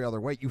in every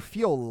other way. You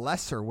feel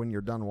lesser when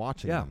you're done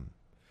watching them.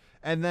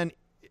 And then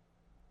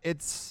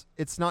it's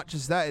not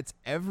just that, it's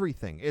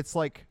everything. It's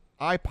like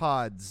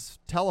iPods,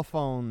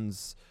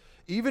 telephones,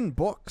 even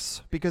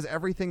books, because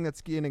everything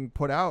that's getting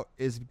put out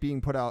is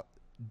being put out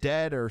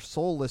dead or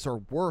soulless or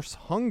worse,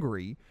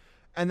 hungry.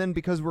 And then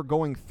because we're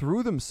going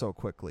through them so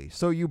quickly,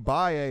 so you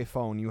buy a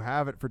phone, you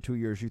have it for 2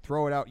 years, you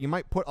throw it out, you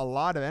might put a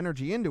lot of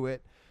energy into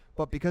it,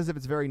 but because of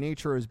its very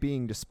nature as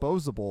being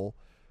disposable,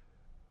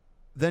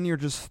 then you're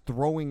just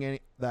throwing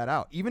that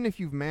out. Even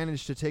if you've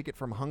managed to take it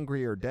from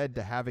hungry or dead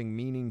to having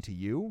meaning to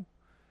you,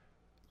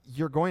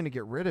 you're going to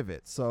get rid of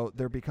it. So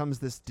there becomes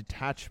this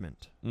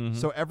detachment. Mm-hmm.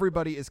 So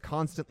everybody is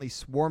constantly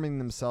swarming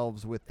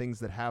themselves with things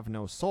that have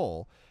no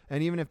soul.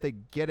 And even if they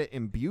get it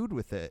imbued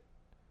with it,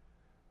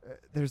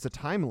 there's a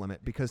time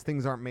limit because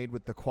things aren't made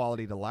with the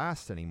quality to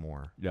last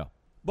anymore. Yeah.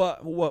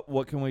 But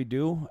what can we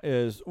do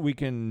is we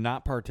can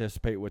not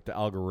participate with the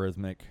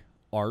algorithmic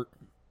art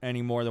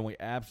any more than we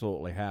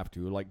absolutely have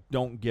to. Like,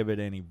 don't give it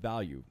any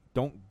value.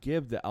 Don't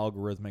give the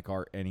algorithmic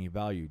art any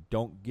value.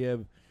 Don't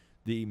give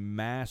the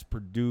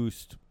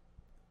mass-produced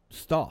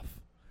stuff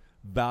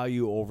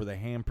value over the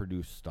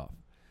hand-produced stuff.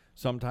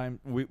 Sometimes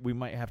we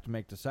might have to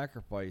make the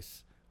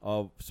sacrifice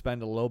of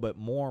spend a little bit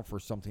more for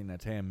something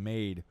that's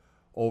handmade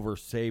over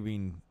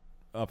saving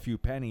a few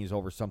pennies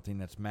over something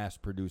that's mass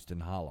produced in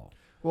hollow.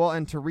 Well,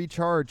 and to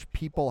recharge,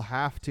 people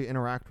have to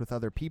interact with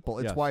other people.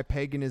 It's Yes. why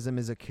paganism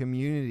is a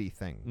community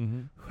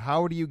thing.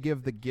 How do you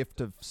give the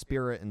gift of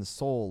spirit and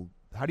soul?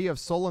 How do you have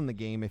soul in the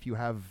game if you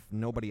have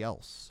nobody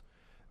else?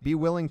 Be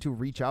willing to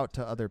reach out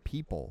to other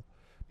people.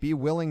 Be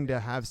willing to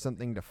have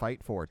something to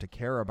fight for, to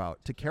care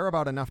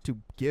about enough to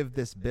give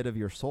this bit of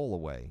your soul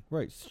away.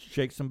 Right.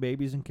 Shake some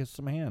babies and kiss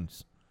some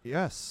hands.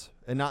 Yes,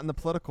 and not in the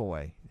political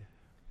way.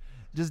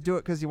 Just do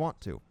it because you want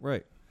to.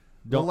 Right.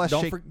 Well, let's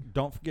shake-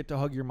 Don't forget to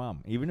hug your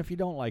mom. Even if you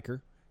don't like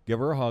her, give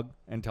her a hug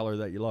and tell her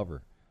that you love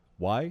her.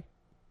 Why?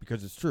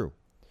 Because it's true.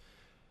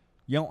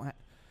 You don't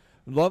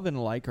love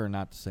and like are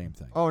not the same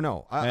thing. Oh,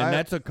 no. And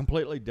that's a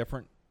completely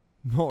different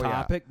yeah.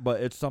 topic,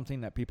 but it's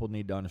something that people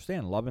need to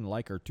understand. Love and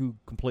like are two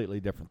completely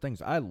different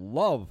things. I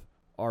love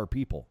our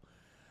people.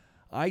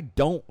 I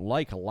don't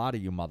like a lot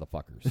of you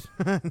motherfuckers.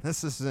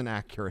 This is an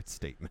accurate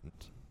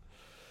statement.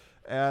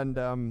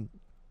 And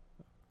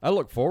I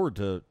look forward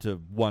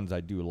to ones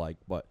I do like,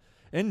 but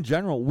in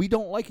general, we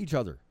don't like each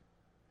other.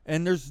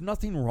 And there's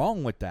nothing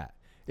wrong with that.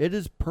 It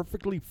is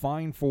perfectly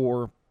fine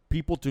for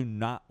people to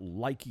not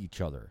like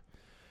each other.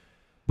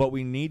 But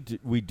we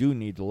do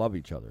need to love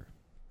each other.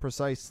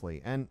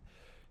 precisely. And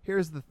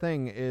here's the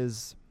thing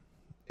is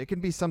it can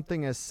be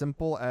something as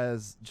simple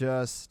as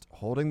just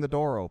holding the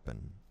door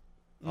open.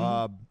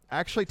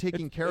 Actually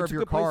taking care it's of a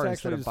your good place car actually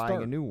instead of to buying a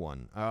start. new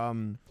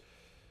one.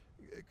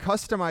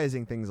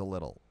 Customizing things a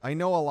little. I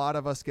know a lot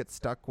of us get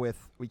stuck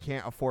with we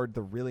can't afford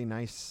the really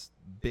nice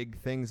big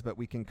things, but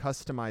we can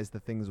customize the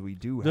things we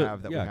do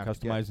have that we have to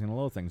get. customizing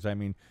little things. I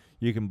mean,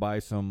 you can buy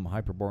some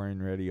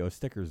Hyperborean Radio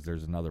stickers.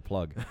 There's another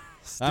plug.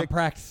 I'm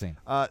practicing.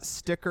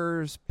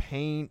 Stickers,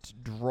 paint,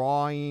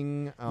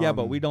 drawing. Yeah,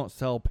 but we don't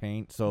sell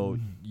paint, so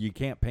you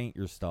can't paint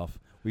your stuff.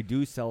 We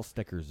do sell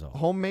stickers, though.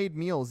 Homemade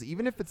meals,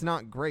 even if it's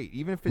not great,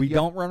 even if We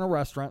don't run a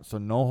restaurant, so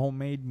no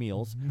homemade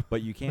meals,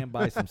 but you can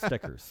buy some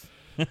stickers.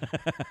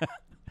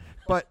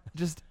 But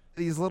just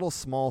these little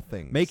small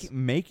things.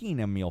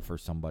 Making a meal for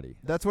somebody.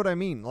 That's what I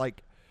mean.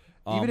 Like,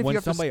 even if when you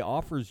have somebody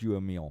offers you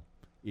a meal,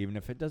 even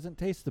if it doesn't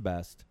taste the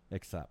best,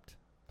 accept.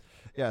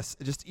 yes,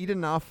 just eat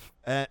enough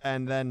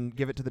and then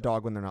give it to the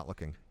dog when they're not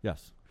looking.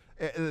 Yes.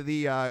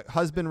 The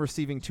husband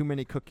receiving too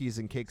many cookies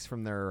and cakes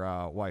from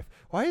their wife.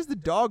 Why is the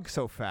dog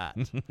so fat?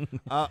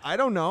 I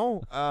don't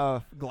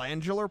know.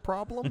 Glandular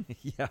problem?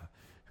 Yeah.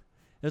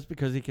 That's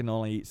because he can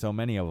only eat so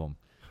many of them.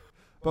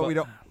 But we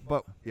don't.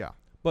 But yeah.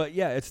 But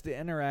yeah, it's the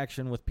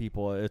interaction with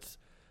people. It's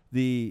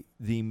the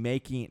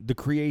making, the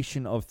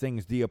creation of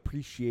things, the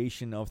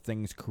appreciation of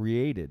things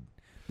created,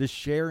 the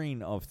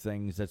sharing of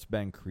things that's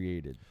been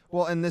created.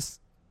 Well, and this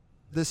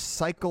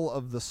cycle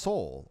of the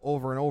soul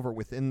over and over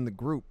within the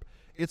group,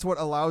 it's what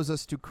allows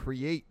us to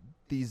create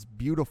these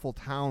beautiful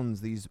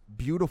towns, these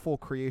beautiful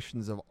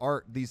creations of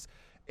art, these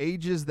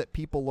ages that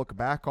people look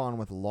back on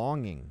with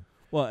longing.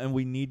 Well, and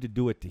we need to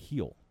do it to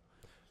heal.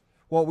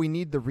 Well, we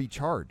need the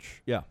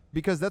recharge. Yeah.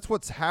 Because that's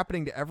what's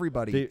happening to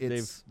everybody.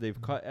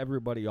 They've cut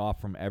everybody off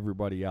from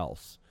everybody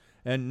else.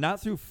 And not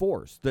through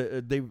force.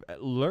 They've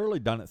literally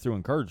done it through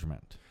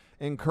encouragement.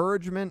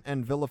 Encouragement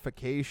and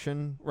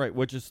vilification. Right,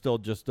 which is still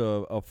just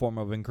a form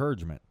of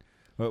encouragement.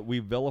 But we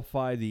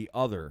vilify the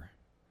other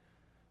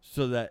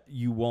so that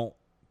you won't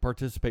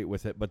participate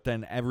with it, but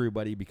then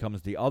everybody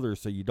becomes the other,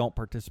 so you don't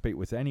participate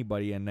with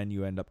anybody, and then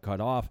you end up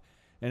cut off.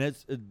 And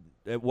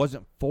it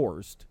wasn't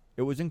forced.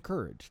 It was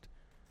encouraged.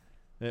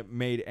 It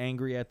made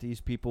angry at these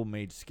people,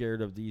 made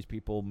scared of these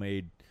people,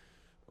 made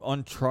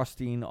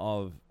untrusting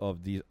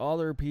of these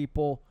other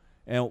people,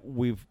 and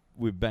we've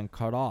been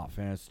cut off,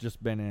 and it's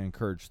just been an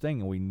encouraged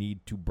thing, and we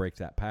need to break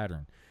that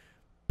pattern.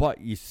 But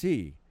you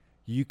see,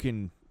 you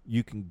can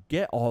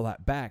get all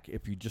that back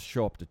if you just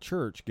show up to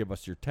church, give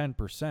us your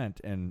 10%,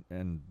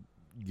 and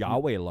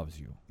Yahweh loves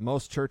you.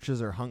 Most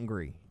churches are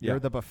hungry. Yeah. You're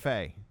the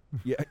buffet.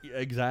 Yeah,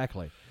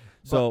 exactly.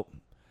 So,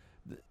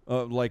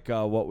 like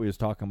what we was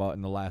talking about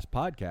in the last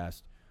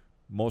podcast,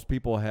 most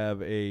people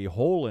have a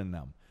hole in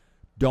them.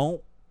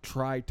 Don't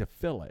try to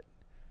fill it.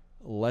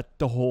 Let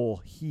the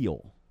hole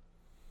heal.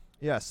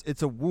 Yes,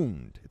 it's a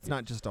wound. It's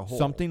not just a hole.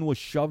 Something was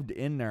shoved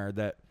in there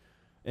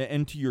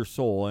into your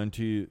soul,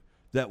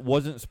 that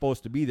wasn't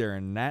supposed to be there,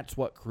 and that's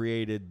what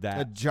created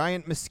that. A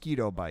giant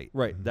mosquito bite.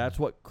 Right. That's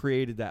what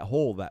created that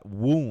hole, that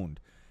wound.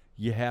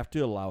 You have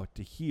to allow it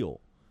to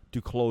heal, to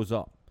close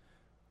up.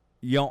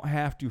 You don't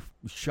have to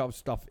shove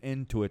stuff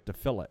into it to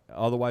fill it.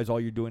 Otherwise,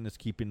 all you're doing is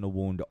keeping the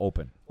wound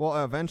open.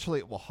 Well, eventually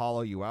it will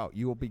hollow you out.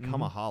 You will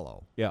become a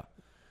hollow. Yeah.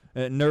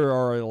 And there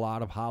are a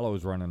lot of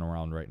hollows running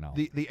around right now.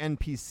 The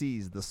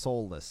NPCs, the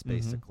soulless,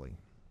 basically.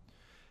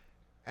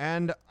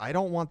 And I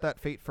don't want that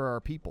fate for our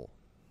people.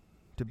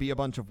 To be a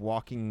bunch of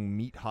walking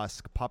meat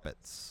husk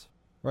puppets.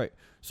 Right.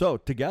 So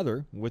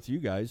together with you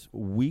guys,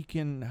 we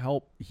can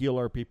help heal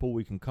our people.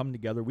 We can come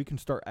together. We can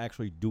start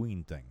actually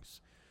doing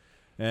things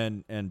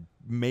and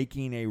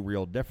making a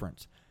real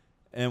difference.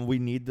 And we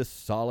need this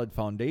solid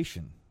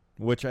foundation.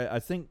 which I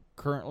think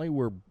currently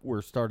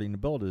we're starting to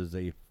build is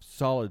a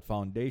solid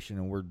foundation,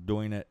 and we're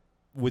doing it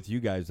with you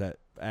guys that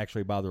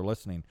actually bother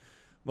listening.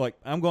 Like,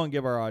 I'm going to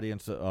give our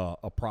audience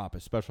a prop,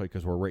 especially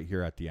because we're right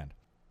here at the end.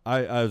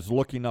 I was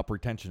looking up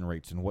retention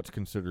rates and what's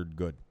considered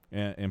good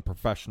in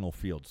professional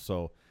fields.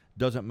 So it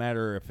doesn't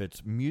matter if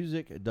it's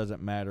music, it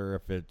doesn't matter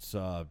if it's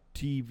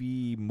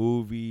TV,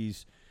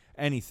 movies,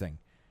 anything.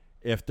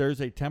 If there's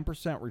a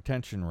 10%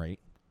 retention rate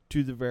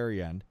to the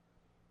very end,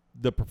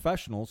 the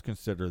professionals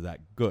consider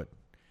that good.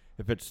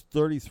 If it's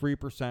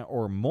 33%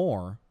 or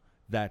more,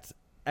 that's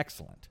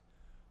excellent.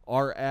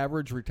 Our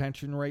average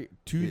retention rate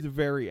to the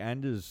very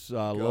end is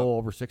a little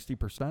over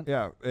 60%.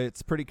 Yeah,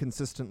 it's pretty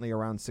consistently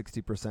around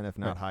 60%, if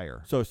not Right.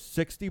 higher. So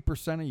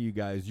 60% of you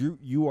guys,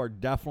 you are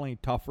definitely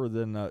tougher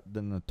than the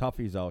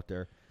toughies out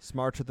there.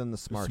 Smarter than the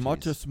smarties.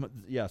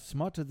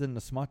 Smarter than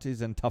the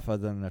smarties and tougher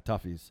than the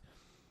toughies.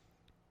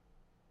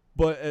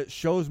 But it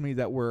shows me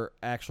that we're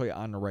actually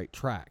on the right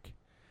track,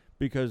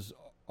 because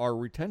our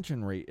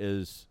retention rate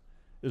is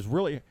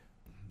really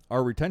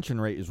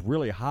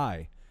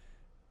high,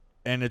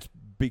 and it's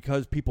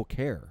because people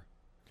care.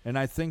 And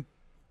I think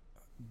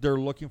they're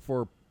looking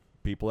for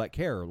people that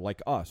care,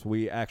 like us.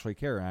 We actually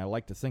care, and I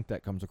like to think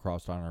that comes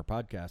across on our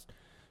podcast.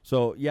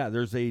 So, yeah,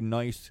 there's a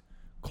nice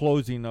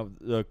completing of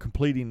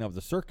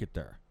the circuit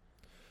there.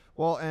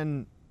 Well,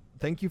 and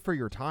thank you for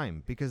your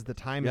time, because the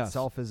time Yes.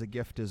 itself is a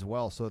gift as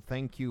well. So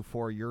thank you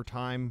for your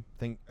time.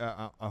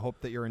 I hope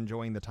that you're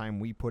enjoying the time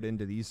we put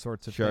into these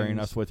sorts of Sharing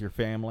things. us with your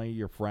family,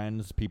 your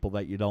friends, people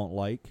that you don't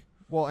like,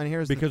 Well, and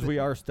here's because the we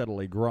are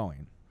steadily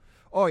growing.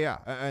 Oh yeah,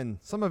 and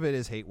some of it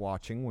is hate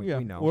watching. We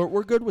know.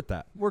 We're good with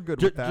that. We're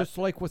good with that. Just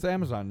like with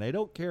Amazon, they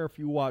don't care if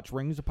you watch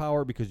Rings of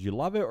Power because you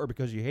love it or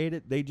because you hate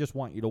it. They just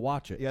want you to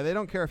watch it. Yeah, they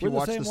don't care if We're you the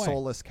watch same the way.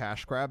 soulless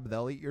cash grab.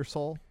 They'll eat your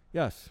soul.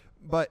 Yes.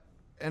 But,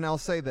 and I'll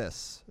say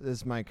this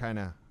is my kind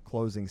of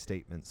closing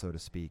statement, so to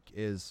speak,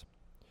 is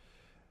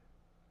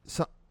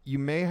so you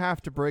may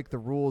have to break the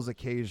rules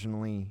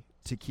occasionally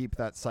to keep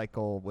that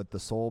cycle with the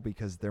soul,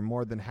 because they're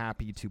more than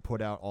happy to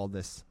put out all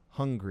this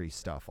hungry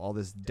stuff, all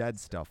this dead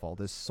stuff, all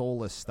this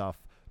soulless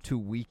stuff to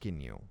weaken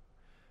you.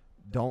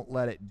 Don't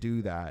let it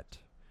do that.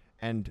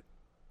 And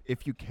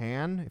if you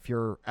can, if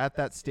you're at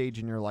that stage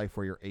in your life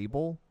where you're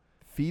able,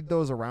 feed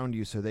those around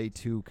you so they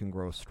too can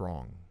grow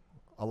strong.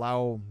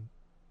 Allow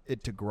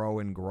it to grow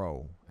and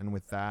grow. And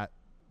with that,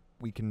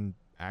 we can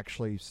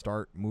actually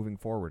start moving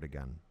forward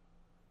again.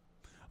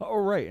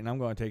 All right, and I'm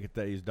going to take it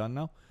that he's done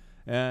now.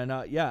 And,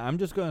 I'm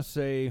just going to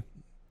say,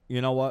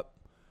 you know what?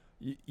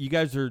 You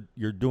guys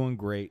you're doing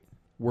great.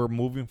 We're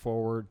moving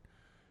forward.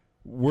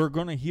 We're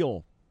going to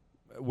heal.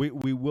 We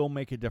will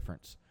make a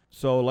difference.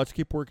 So let's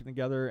keep working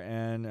together,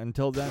 and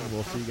until then,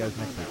 we'll see you guys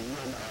next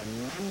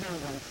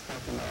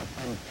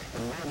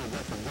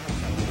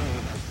week.